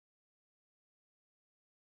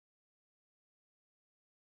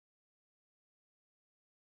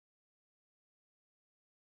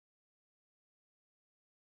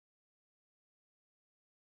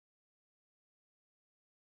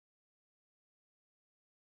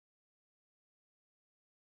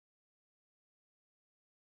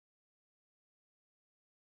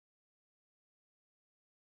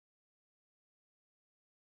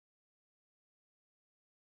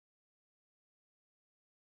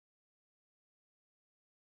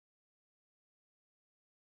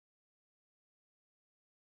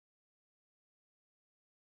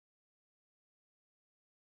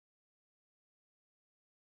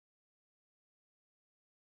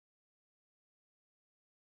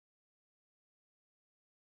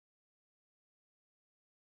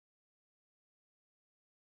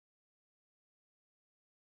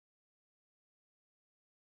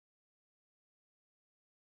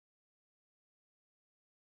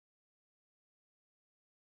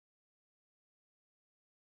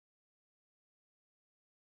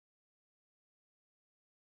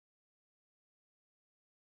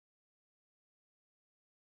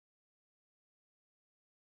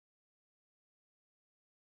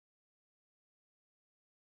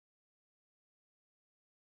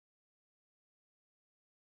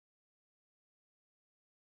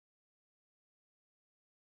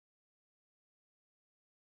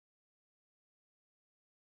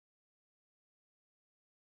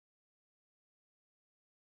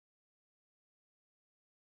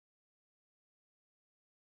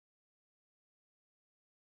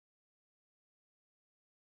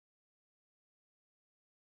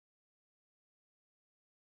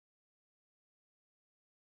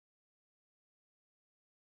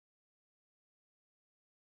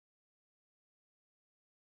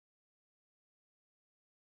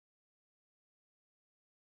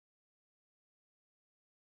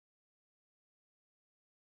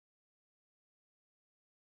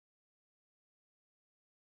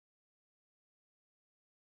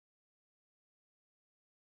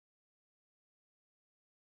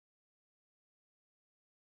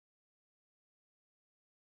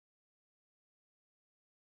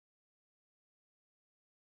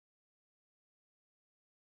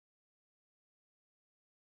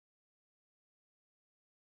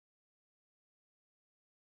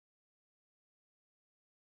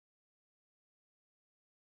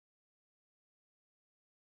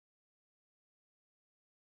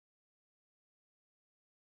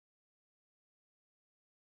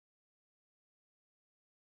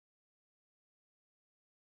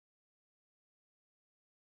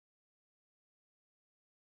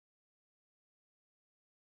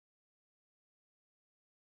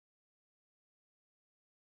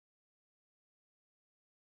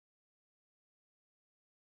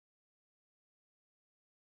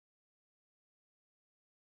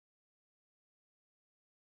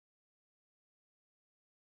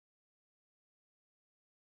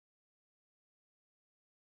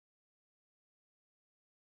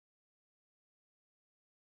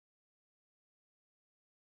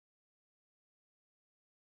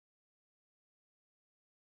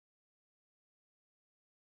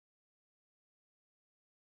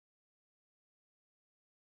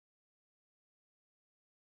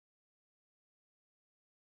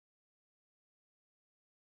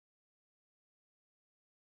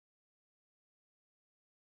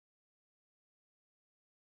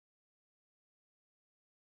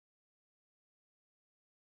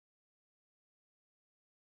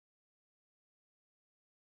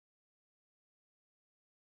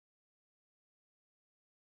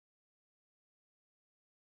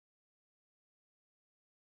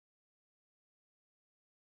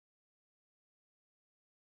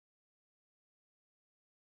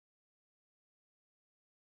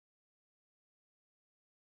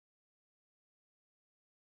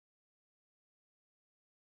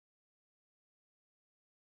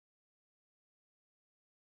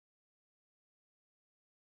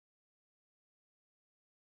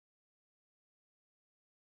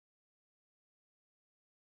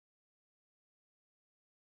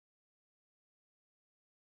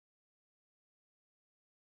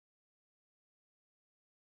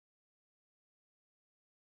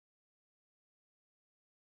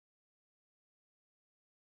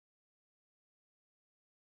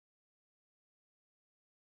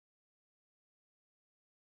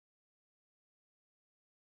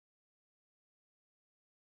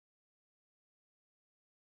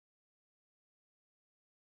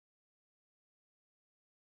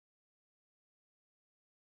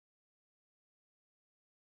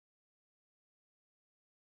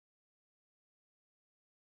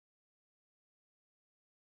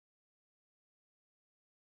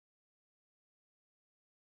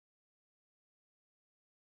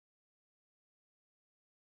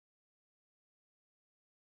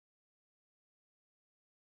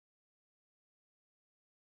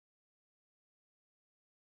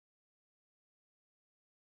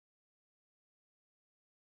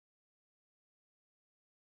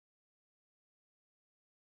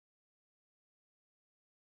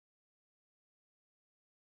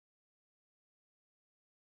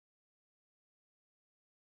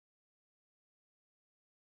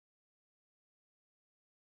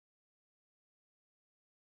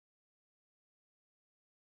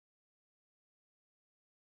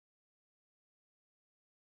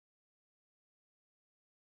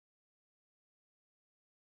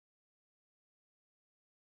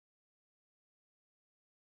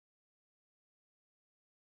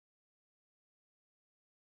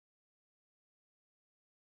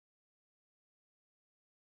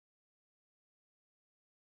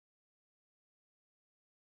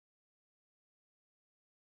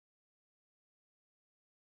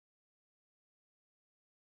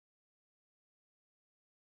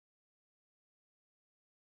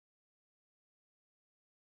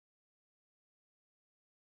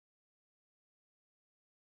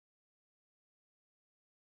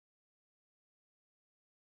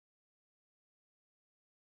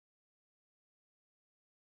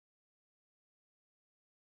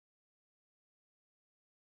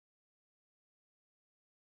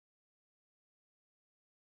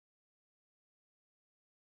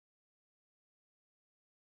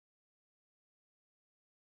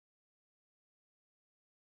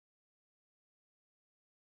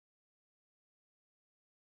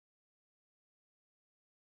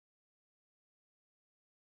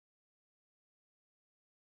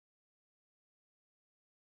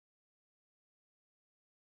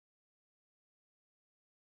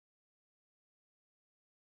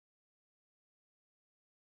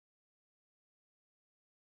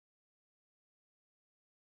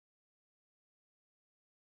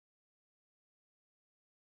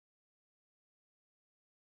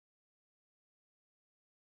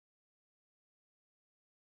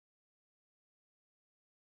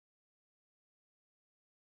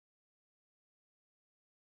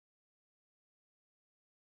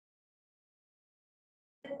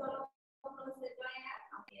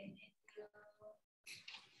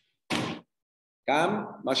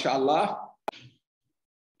 Come, mashallah.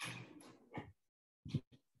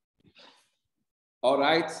 All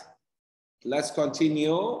right, let's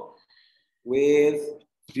continue with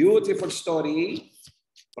beautiful story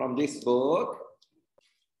from this book,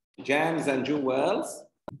 Gems and Jewels.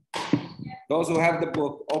 Those who have the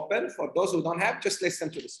book open, for those who don't have, just listen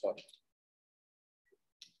to the story.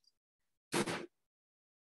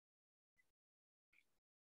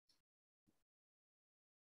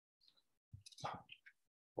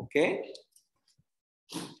 Okay.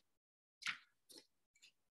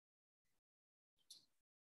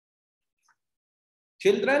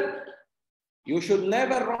 Children, you should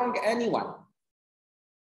never wrong anyone.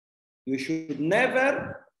 You should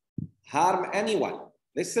never harm anyone.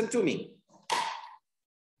 Listen to me.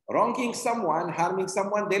 Wronging someone, harming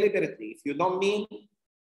someone deliberately, if you don't mean,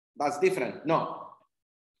 that's different. No.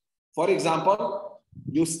 For example,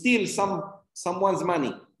 you steal someone's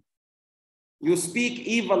money. You speak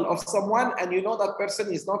evil of someone and you know that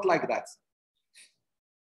person is not like that.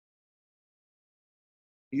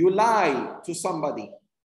 You lie to somebody.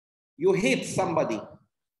 You hit somebody.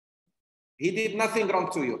 He did nothing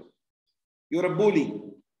wrong to you. You're a bully.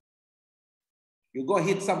 You go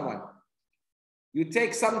hit someone. You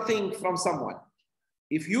take something from someone.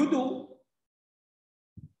 If you do,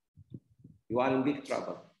 you are in big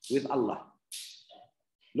trouble with Allah.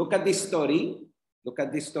 Look at this story. Look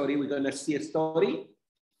at this story. We're going to see a story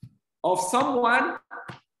of someone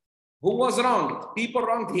who was wronged. People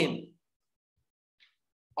wronged him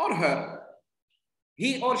or her.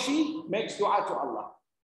 He or she makes dua to Allah.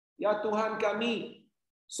 Ya Tuhan kami,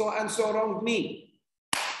 so and so wronged me.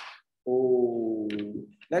 Oh,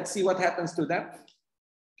 let's see what happens to them.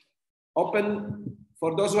 Open,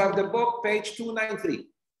 for those who have the book, page 293.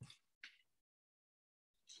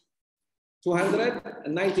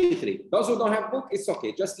 293. Those who don't have book, it's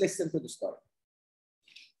okay. Just listen to the story.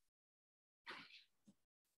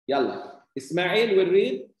 Yalla. Ismail will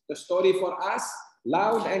read the story for us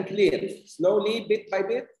loud and clear. Slowly, bit by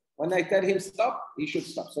bit. When I tell him stop, he should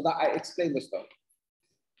stop so that I explain the story.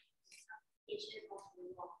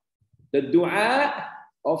 The dua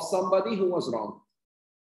of somebody who was wrong.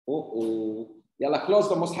 Yalla, close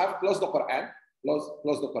the Mus'haf, close the Qur'an.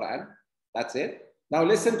 Close the Qur'an. That's it. Now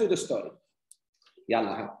listen to the story.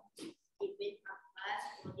 Yalla.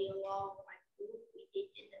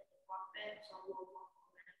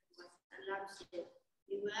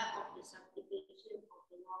 Beware of the supplication of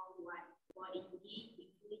the wrong one, for indeed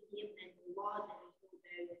between him and the Lord there is no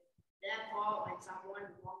barrier. Therefore, when someone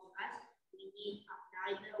wrongs us, we need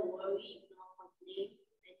neither worry nor complain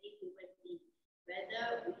any human being.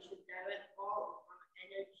 Rather, we should direct all of our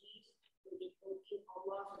energies to invoking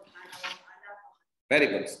Allah subhanahu wa ta'ala. Very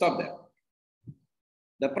good. Stop there.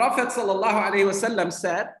 The Prophet sallallahu alaihi wasallam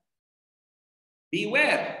said,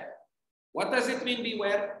 beware. What does it mean,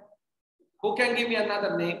 beware? Who can give me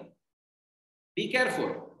another name? Be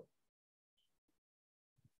careful.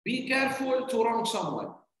 Be careful to wrong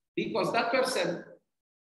someone, because that person,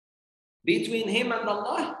 between him and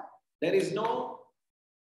Allah, there is no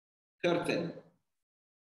curtain.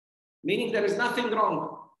 Meaning there is nothing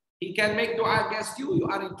wrong. He can make dua against you, you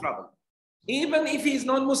are in trouble. Even if he is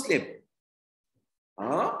non-Muslim.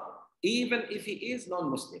 Even if he is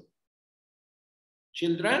non-Muslim.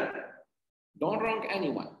 Children, don't wrong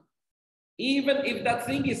anyone. Even if that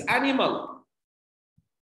thing is animal.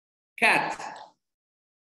 Cat.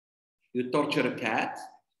 You torture a cat.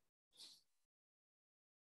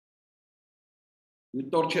 You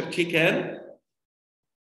torture chicken.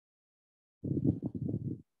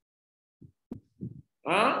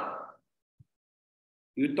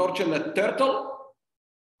 You torture a turtle.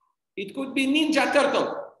 It could be ninja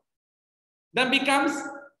turtle. Then becomes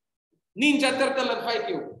ninja turtle and fight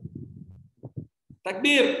you.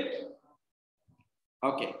 Takbir.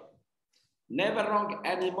 Okay. Never wrong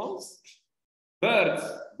animals. Birds.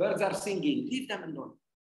 Birds are singing. Leave them alone.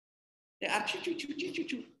 They are choo choo choo choo choo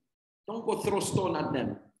choo. Don't go throw stone at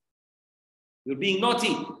them. You're being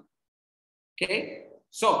naughty. Okay?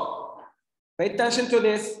 So, pay attention to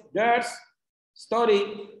this. There's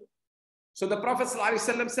story. So the Prophet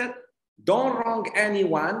ﷺ said, don't wrong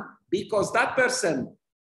anyone, because that person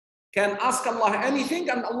can ask Allah anything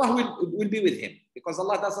and Allah will be with him. Because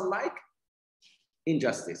Allah doesn't like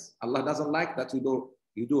injustice. Allah doesn't like that you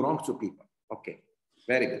do wrong to people. Okay,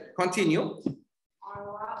 very good. Continue.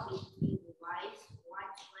 Allah is being wise, and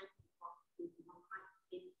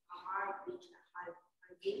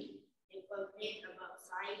complained about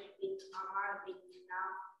Sa'id bin Amar bin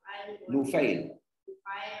Nufail.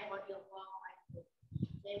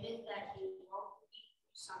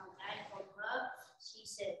 she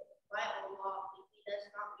said, by Allah, if he does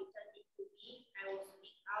not return it to me, I will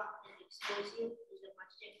speak out and expose him to the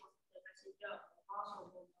masjid of the messenger of Allah.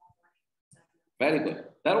 Very good.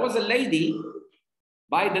 There was a lady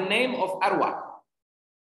by the name of Arwa.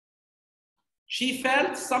 She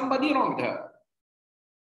felt somebody wronged her.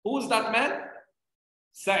 Who's that man?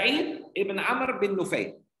 Sa'id ibn Amr bin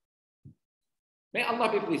Nufayl. May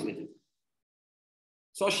Allah be pleased with him.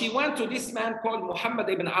 So she went to this man called Muhammad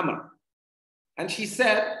ibn Amr. And she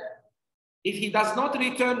said, if he does not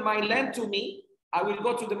return my land to me, I will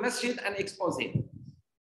go to the masjid and expose him.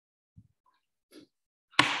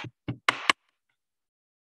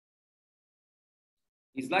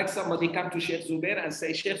 It's like somebody come to Sheikh Zoubir and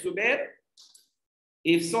say, Sheikh Zoubir,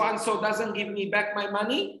 if so-and-so doesn't give me back my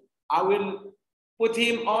money, I will put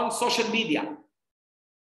him on social media.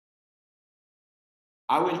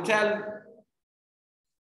 I will tell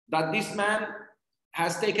that this man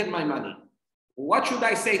has taken my money. What should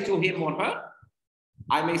I say to him or her?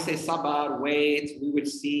 I may say, Sabar, wait, we will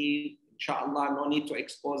see. Inshallah, no need to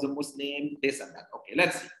expose a Muslim, this and that. Okay,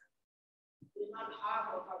 let's see. Do not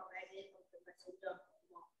harm or complain of the messenger of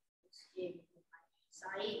Allah.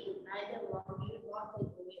 Sa'id will neither wrong you nor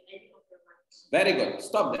take away any of your money. Very good.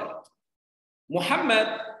 Stop there. Muhammad,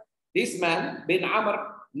 this man, bin Amr,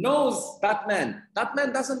 knows that man. That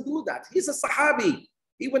man doesn't do that. He's a Sahabi.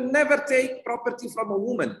 He will never take property from a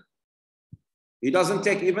woman. He doesn't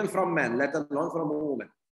take even from men, let alone from a woman.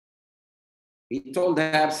 He told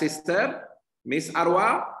her sister, Miss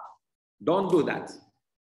Arwa, don't do that.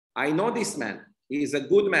 I know this man. He is a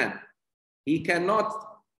good man. He cannot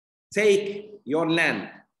take your land.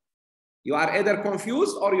 You are either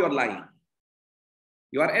confused or you're lying.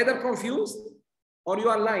 You are either confused or you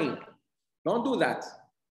are lying. Don't do that.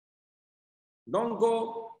 Don't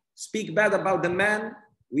go speak bad about the man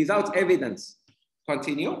without evidence.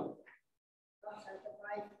 Continue.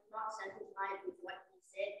 Not satisfied with what he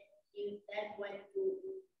said, he then went to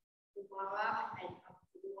Kuala and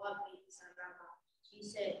Abdul-Malik. She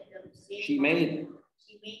said the same. She made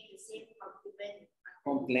the same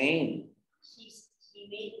complaint. She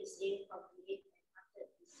made the same complaint and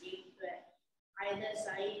uttered the same threat. Either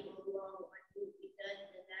Sa'id or Allah want to return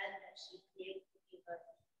the land that she claimed to give her,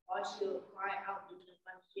 or she will cry out in the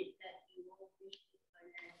masjid that he won't be in her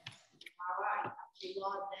land.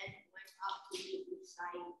 Abdullah then went up to meet with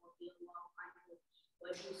Sa'id of the Allah.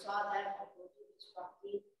 When he saw that opposing his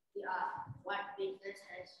property, he asked, what business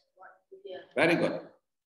has what to do? Very good.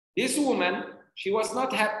 This woman, she was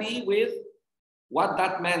not happy with what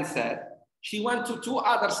that man said. She went to two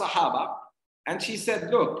other Sahaba and she said,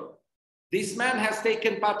 look, this man has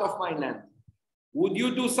taken part of my land. Would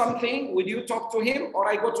you do something? Would you talk to him? Or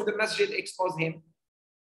I go to the masjid, expose him?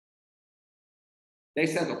 They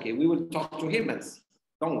said, okay, we will talk to him and see.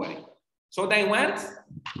 Don't worry. So they went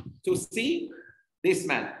to see this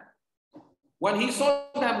man. When he saw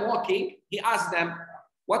them walking, he asked them,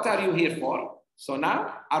 what are you here for? So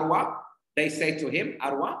now, Arwa, they say to him,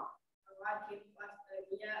 Arwa came past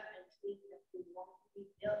earlier and said that he wanted to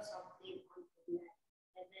build something on the land.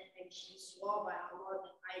 And she swore by Allah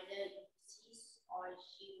that either you cease or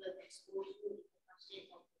she will expose you to the masjid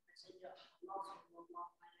of the messenger of Allah.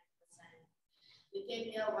 We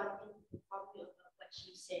came here wanting to copy of what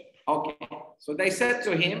she said. Okay. So they said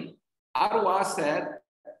to him, Arwa said,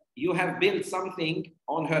 you have built something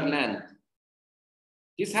on her land.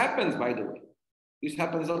 This happens, by the way. This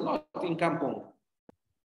happens a lot in Kampung.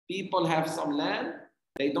 People have some land,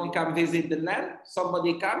 they don't come visit the land,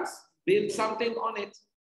 somebody comes, build something on it.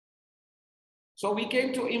 So we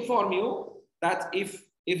came to inform you that if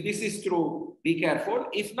this is true, be careful.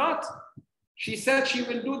 If not, she said she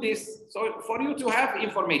will do this, so for you to have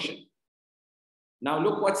information. Now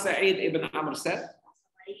look what Sa'id ibn Amr said.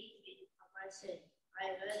 Sa'id ibn Amr said,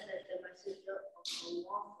 I heard that the messenger of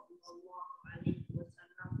Allah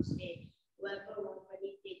said, whoever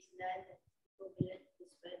wrongfully takes land that people will to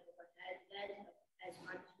spend over that land as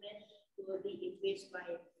punishment, he will be erased by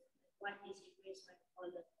it. What is erased by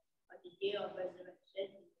Allah? On the day of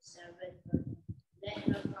resurrection in the seventh month, let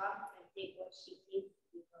her come and take what she gives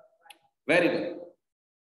to her. Very good.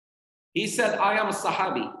 He said, I am a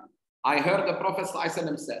Sahabi. I heard the Prophet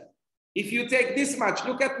ﷺ said, if you take this much,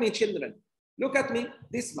 look at me, children. Look at me,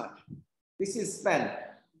 this much. This is spent.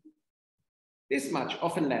 This much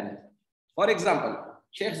of a land. For example,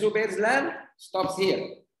 Sheikh Zoubir's land stops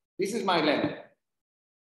here. This is my land.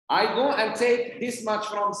 I go and take this much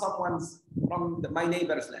from my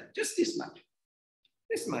neighbor's land. Just this much.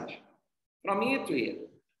 This much. From here to here.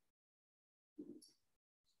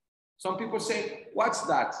 Some people say, what's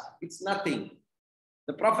that? It's nothing.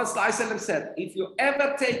 The Prophet ﷺ said, if you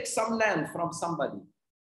ever take some land from somebody,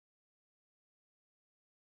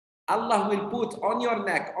 Allah will put on your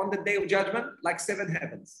neck on the day of judgment like 7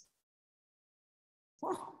 heavens.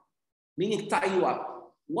 Meaning tie you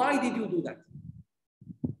up. Why did you do that?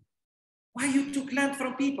 Why you took land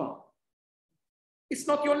from people? It's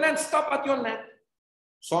not your land, stop at your land.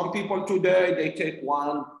 Some people today, they take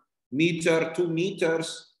 1 meter, 2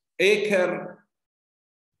 meters, acre,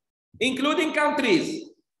 including countries.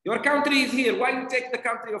 Your country is here, why you take the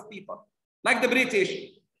country of people? Like the British.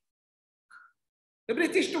 The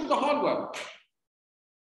British took the whole world.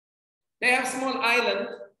 They have a small island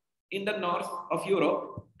in the north of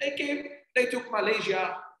Europe. They came, they took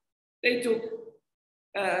Malaysia, they took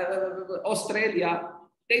Australia,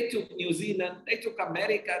 they took New Zealand, they took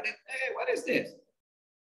America. Hey, what is this?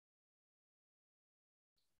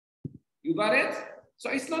 You got it? So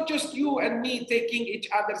it's not just you and me taking each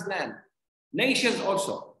other's land. Nations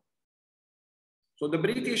also. So the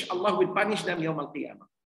British, Allah will punish them Yawm al-Qiyamah.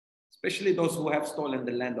 Especially those who have stolen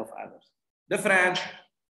the land of others. The French,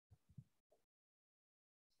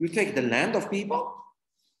 you take the land of people,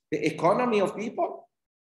 the economy of people.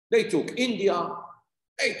 They took India,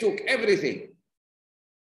 they took everything.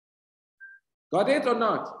 Got it or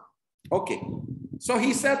not? Okay. So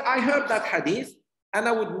he said, I heard that hadith and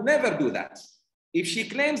I would never do that. If she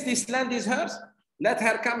claims this land is hers, let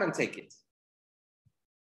her come and take it.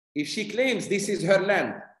 If she claims this is her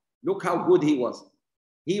land, look how good he was.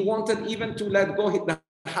 He wanted even to let go the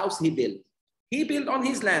house he built. He built on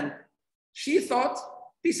his land. She thought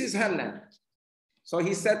this is her land. So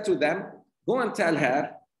he said to them, go and tell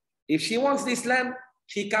her, if she wants this land,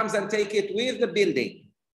 she comes and take it with the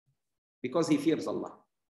building because he fears Allah.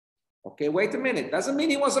 Okay, wait a minute. Doesn't mean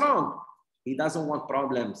he was wrong. He doesn't want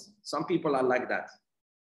problems. Some people are like that.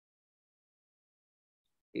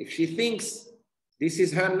 If she thinks this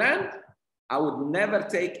is her land, I would never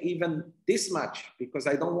take even this much because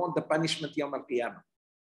I don't want the punishment Yawm al-Qiyamah.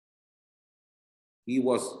 He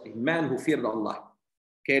was a man who feared Allah.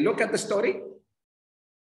 Okay, look at the story.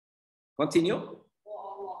 Continue. For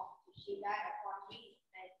Allah, if she died upon me,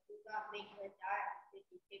 and do not make her die until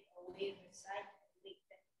you take away her sight and make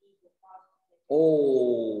them see the path.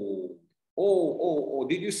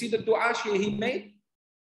 Did you see the dua he made?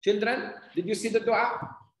 Children, did you see the dua?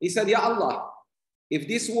 He said, Ya Allah, if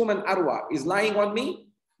this woman Arwa is lying on me,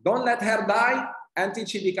 don't let her die until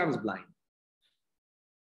she becomes blind.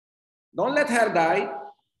 Don't let her die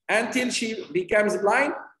until she becomes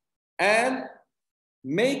blind and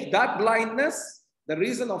make that blindness the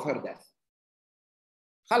reason of her death.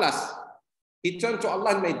 Khalas. He turned to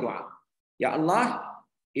Allah and made dua. Ya Allah,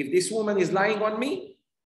 if this woman is lying on me,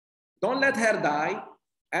 don't let her die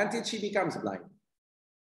until she becomes blind.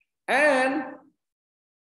 And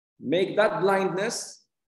make that blindness,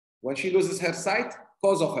 when she loses her sight,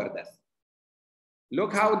 cause of her death.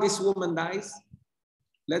 Look how this woman dies.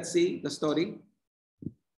 Let's see the story.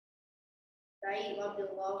 Saeed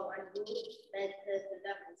radiallahu anhu led her to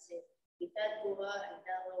them and said, he turned to her and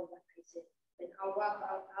tell her what I said. When Hawa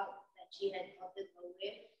found out that she had gotten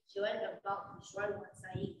away, she went about to destroy what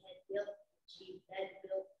Saeed had built. She then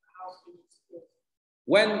built a house in its place.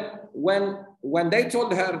 When they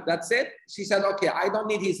told her that's it, she said, okay, I don't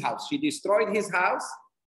need his house. She destroyed his house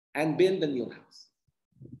and built a new house.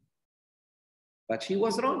 But she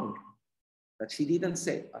was wrong. But she didn't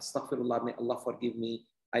say, Astaghfirullah, may Allah forgive me.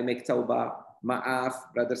 I make tawbah,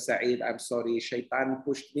 ma'af, Brother Saeed, I'm sorry, shaitan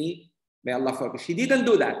pushed me. May Allah forgive. She didn't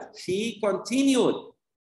do that. She continued.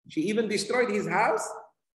 She even destroyed his house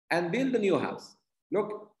and built a new house.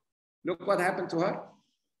 Look what happened to her.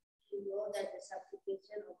 You know that the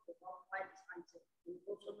supplication of the Prophet is answered. You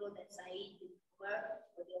also know that Saeed bin Umar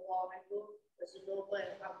or the war was a noble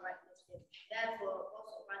and upright Muslim. Therefore,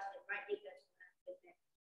 also must the right leaders with them.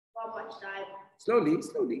 For much time. Slowly.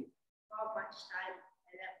 For much time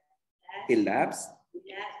Elapsed.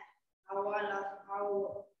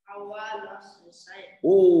 Hawa lost her sight.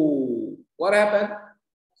 Oh, what happened?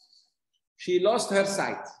 She lost her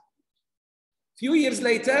sight. Few years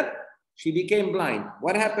later, she became blind.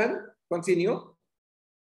 What happened? Continue.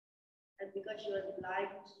 And because she was blind,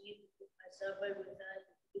 she took her servant with her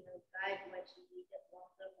to be her guide when she needed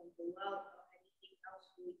water from the well or anything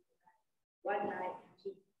else to eat. One night, she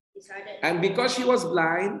decided. And because she was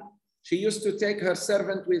blind, she used to take her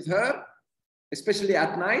servant with her, especially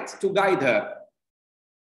at night, to guide her.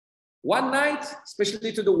 One night,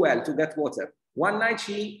 especially to the well to get water. One night,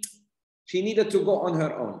 she needed to go on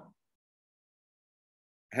her own.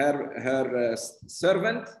 Her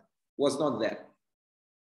servant was not there.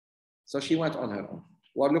 So she went on her own.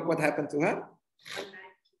 Well, look what happened to her. One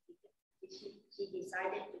night, she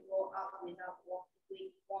decided to go out without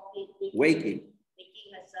waking. making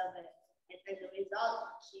her servant. And as a result,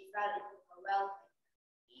 she fell into her well.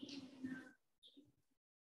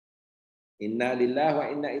 Inna lillahi wa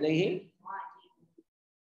inna ilayhi.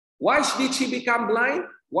 Why did she become blind?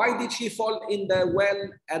 Why did she fall in the well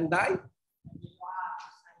and die?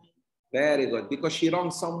 Very good. Because she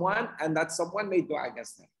wronged someone and that someone made dua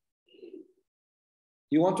against her.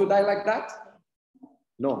 You want to die like that?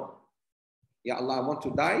 No. Ya Allah, I want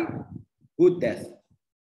to die good death.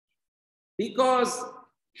 Because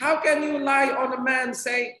how can you lie on a man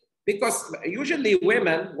say, because usually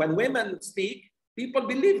women, when women speak, people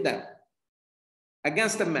believe them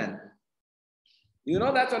against a man. You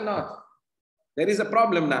know that or not? There is a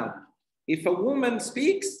problem now. If a woman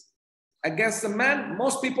speaks against a man,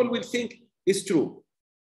 most people will think it's true.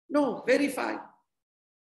 No, verify.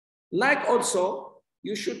 Like also,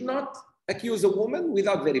 you should not accuse a woman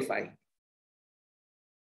without verifying.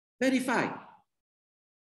 Verify.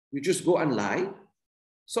 You just go and lie.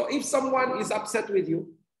 So if someone is upset with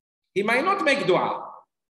you, he might not make dua,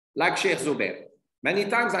 like Sheikh Zoubir. Many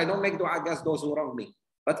times I don't make dua against those who wrong me,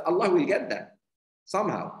 but Allah will get them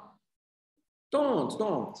somehow. Don't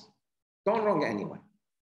wrong anyone.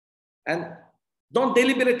 And don't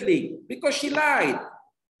deliberately, because she lied.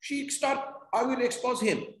 I will expose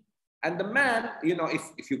him. And the man, you know,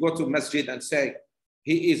 if you go to masjid and say,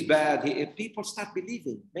 he is bad, people start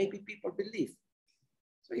believing. Maybe people believe.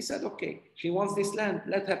 So he said, okay, she wants this land,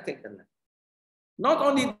 let her take the land. Not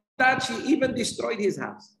only that, she even destroyed his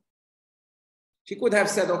house. She could have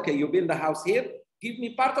said, okay, you build the house here, give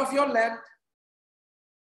me part of your land.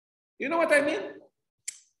 You know what I mean?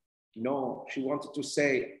 No, she wanted to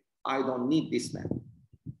say, I don't need this land.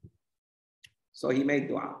 So he made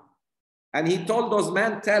dua. And he told those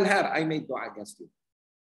men, tell her, I made dua against you.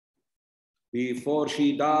 Before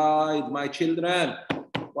she died, my children,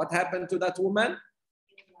 what happened to that woman?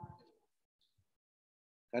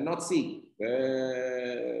 Cannot see.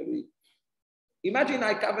 Imagine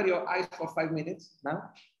I cover your eyes for 5 minutes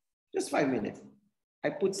now. Just 5 minutes. I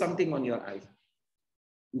put something on your eyes.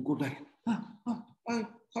 You go like,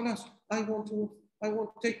 I want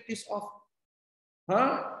to take this off.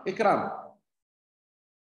 Huh? Ikram.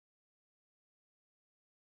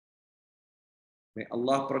 May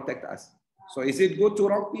Allah protect us. So is it good to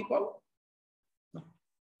wrong people? No.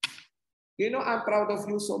 You know, I'm proud of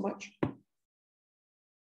you so much.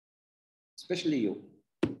 Especially you.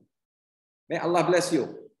 May Allah bless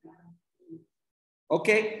you.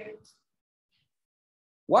 Okay.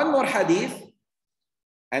 One more hadith.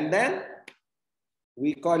 And then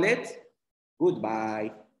we call it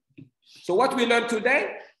goodbye. So what we learned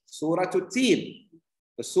today? Surah At-Tin,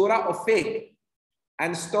 the surah of faith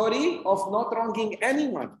and story of not wronging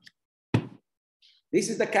anyone. This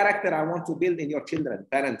is the character I want to build in your children,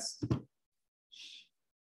 parents.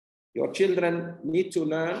 Your children need to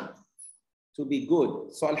learn to be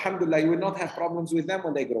good. So alhamdulillah, you will not have problems with them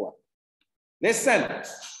when they grow up. Listen,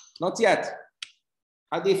 not yet.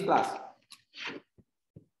 Hadith class.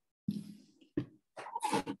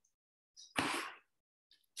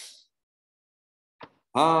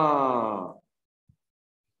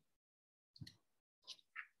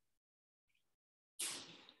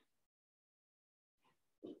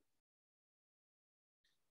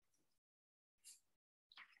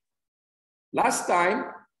 Last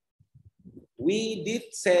time, we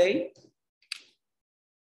did say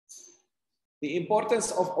the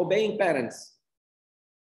importance of obeying parents.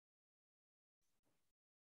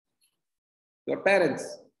 Your parents,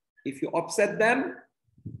 if you upset them,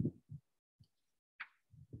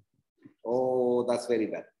 oh, that's very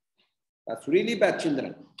bad. That's really bad,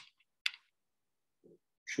 children.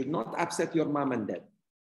 Should not upset your mom and dad.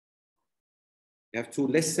 You have to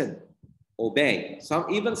listen, obey.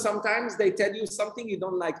 Even sometimes they tell you something you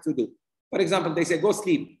don't like to do. For example, they say, go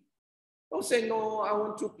sleep. Don't say, no, I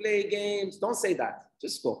want to play games. Don't say that.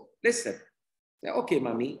 Just go. Listen. Say, okay,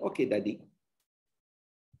 mommy. Okay, daddy.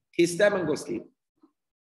 Kiss them and go sleep.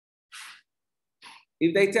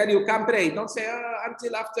 If they tell you, come pray, don't say,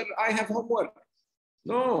 until after I have homework.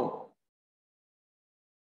 No.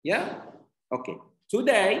 Yeah? Okay.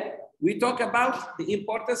 Today, we talk about the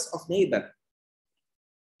importance of neighbor.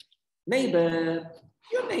 Neighbor,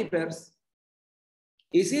 your neighbors.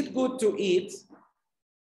 Is it good to eat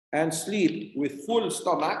and sleep with full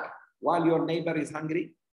stomach while your neighbor is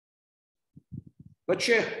hungry? But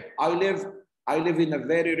Sheikh, I live in a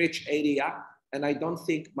very rich area and I don't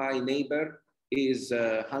think my neighbor is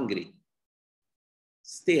hungry.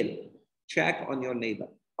 Still, check on your neighbor.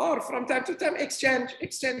 Or from time to time, exchange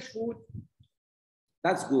food.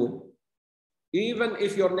 That's good. Even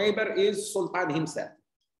if your neighbor is Sultan himself.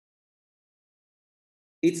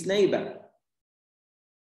 It's neighbor.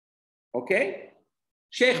 Okay?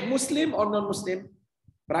 Sheikh, Muslim or non-Muslim?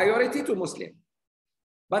 Priority to Muslim.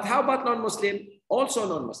 But how about non-Muslim? Also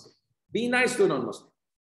non-Muslim. Be nice to non-Muslim.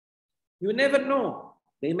 You never know.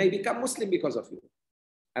 They may become Muslim because of you.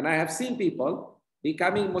 And I have seen people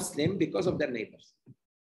becoming Muslim because of their neighbors.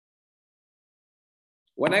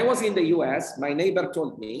 When I was in the US, my neighbor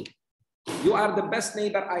told me, you are the best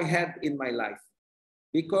neighbor I had in my life.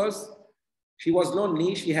 Because she was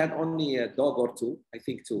lonely. She had only a dog or two, I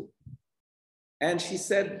think two. And she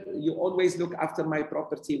said, you always look after my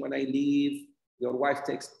property when I leave. Your wife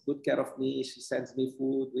takes good care of me. She sends me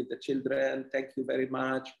food with the children. Thank you very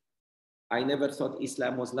much. I never thought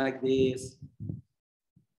Islam was like this.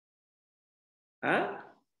 Huh?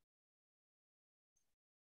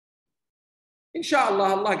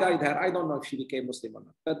 Inshallah, Allah guide her. I don't know if she became Muslim or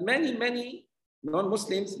not. But many, many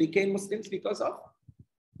non-Muslims became Muslims because of,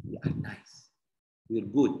 we are nice. We're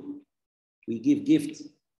good. We give gifts.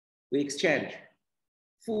 We exchange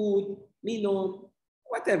food, minum,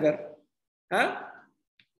 whatever. Huh?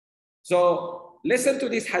 So listen to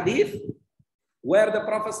this hadith where the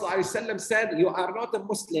Prophet ﷺ said, you are not a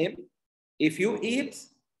Muslim if you eat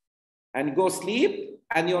and go sleep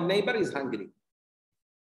and your neighbor is hungry.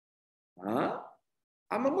 Huh?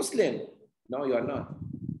 I'm a Muslim. No, you are not.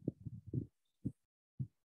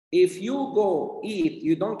 If you go eat,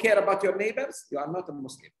 you don't care about your neighbors, you are not a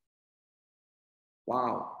Muslim.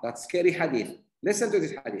 Wow, that's scary hadith. Listen to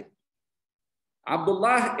this hadith.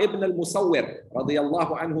 Abdullah ibn al-Musawwir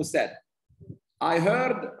radiyallahu anhu said, I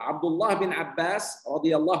heard Abdullah bin Abbas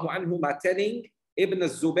radiyallahu anhuma telling Ibn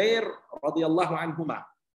Zubayr radiyallahu anhuma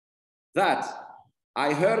that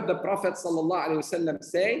I heard the Prophet sallallahu alayhi wasallam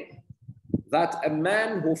say that a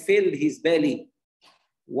man who filled his belly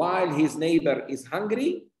while his neighbor is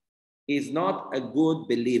hungry is not a good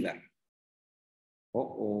believer.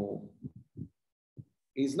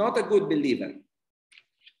 He's not a good believer.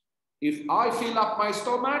 If I fill up my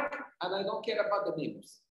stomach and I don't care about the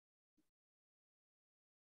neighbors.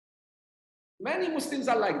 Many Muslims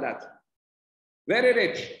are like that. Very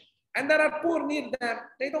rich. And there are poor near them.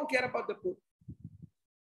 They don't care about the poor.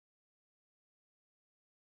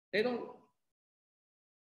 They don't.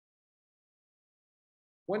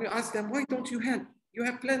 When you ask them, why don't you help? You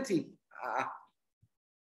have plenty.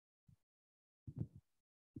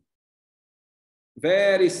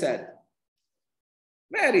 Very sad.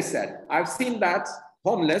 Very sad. I've seen that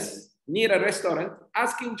homeless near a restaurant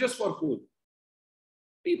asking just for food.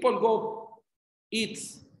 People go eat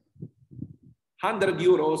 100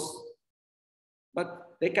 euros,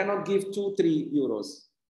 but they cannot give 2-3 euros.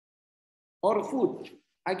 Or food.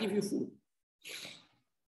 I give you food.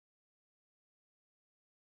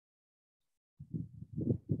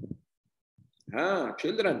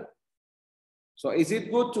 Children. So is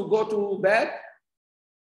it good to go to bed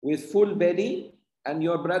with full belly and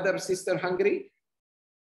your brother or sister hungry?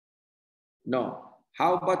 No.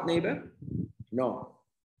 How about neighbor? No.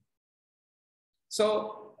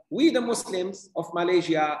 So we the Muslims of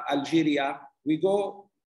Malaysia, Algeria, we go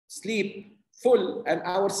sleep full and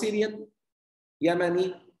our Syrian,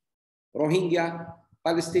 Yemeni, Rohingya,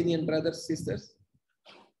 Palestinian brothers, sisters,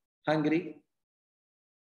 hungry.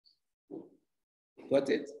 Got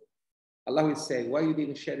it? Allah will say, why you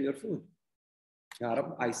didn't share your food? Ya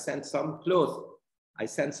Rab, I sent some clothes. I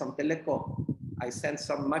sent some teleko. I sent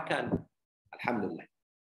some makan. Alhamdulillah.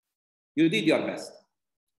 You did your best.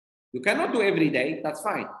 You cannot do every day, that's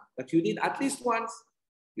fine. But you did at least once.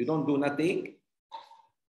 You don't do nothing.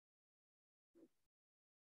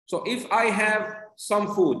 So if I have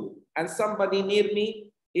some food and somebody near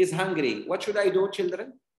me is hungry, what should I do,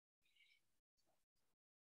 children?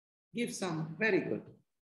 Give some. Very good.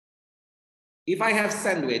 If I have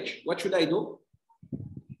sandwich, what should I do?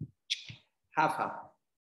 Half.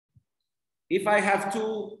 If I have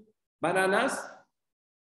 2 bananas,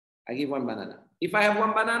 I give 1 banana. If I have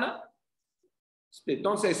 1 banana, split.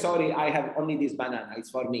 Don't say, sorry, I have only this banana. It's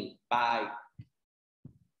for me. Bye.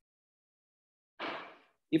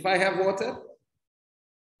 If I have water,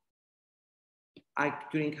 I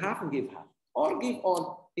drink half and give half. Or give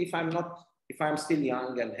all if I'm still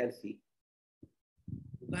young and healthy.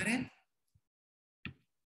 Got it?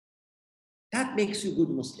 That makes you good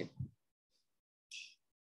Muslim.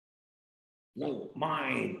 No,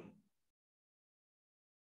 mine.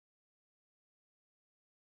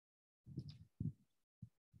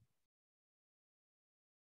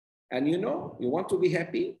 And you know, you want to be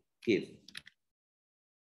happy, give.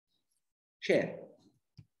 Share.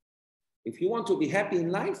 If you want to be happy in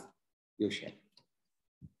life, you share.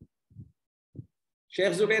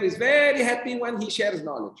 Sheikh Zoubir is very happy when he shares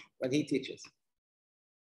knowledge, when he teaches.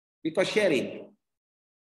 Because sharing.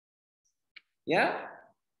 Yeah?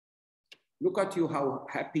 Look at you, how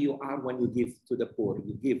happy you are when you give to the poor.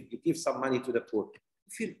 You give some money to the poor. You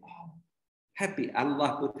feel happy.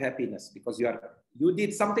 Allah put happiness because you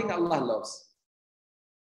did something Allah loves.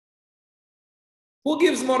 Who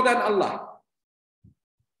gives more than Allah?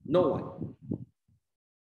 No one.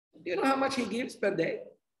 Do you know how much he gives per day?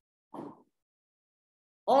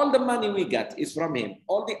 All the money we get is from him.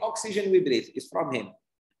 All the oxygen we breathe is from him.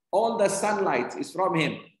 All the sunlight is from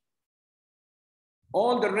him.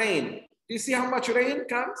 All the rain. Do you see how much rain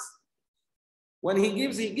comes? When he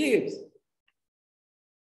gives, he gives.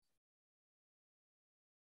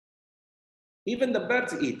 Even the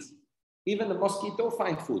birds eat. Even the mosquito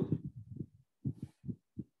find food.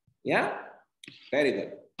 Yeah? Very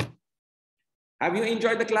good. Have you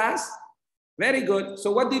enjoyed the class? Very good.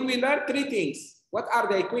 So what did we learn? 3 things. What are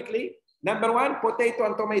they quickly? Number 1, potato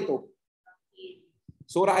and tomato.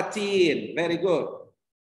 Surah At-Tin. Very good.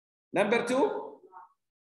 Number 2,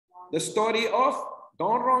 the story of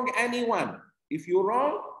don't wrong anyone. If you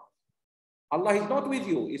wrong, Allah is not with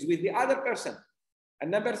you. He's with the other person.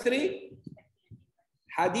 And number 3,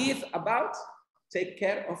 hadith about take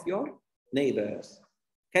care of your neighbors.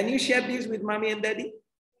 Can you share this with mommy and daddy?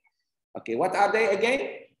 Okay, what are they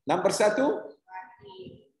again? Number 1,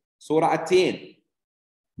 Surah At-Tin.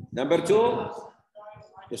 Number 2,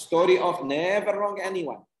 the story of never wrong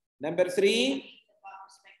anyone. Number 3,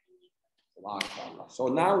 so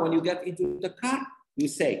now when you get into the car, you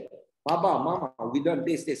say, Baba, Mama, we done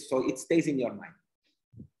this. So it stays in your mind.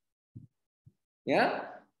 Yeah?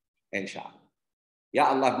 Inshallah. Ya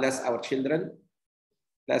Allah, bless our children.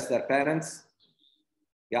 Bless their parents.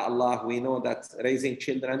 Ya Allah, we know that raising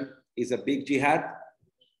children is a big jihad.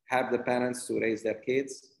 Have the parents to raise their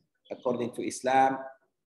kids according to Islam,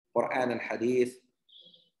 Qur'an and Hadith.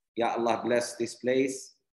 Ya Allah, bless this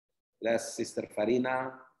place. Bless Sister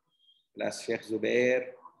Farina. Bless Sheikh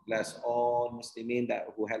Zoubir. Bless all Muslimin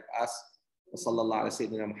who help us. Sallallahu alaihi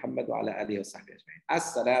Sayyidina Muhammad wa ala alihi wa sahbihi ajma'in.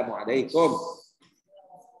 Assalamu alaikum.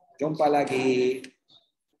 Jumpa lagi.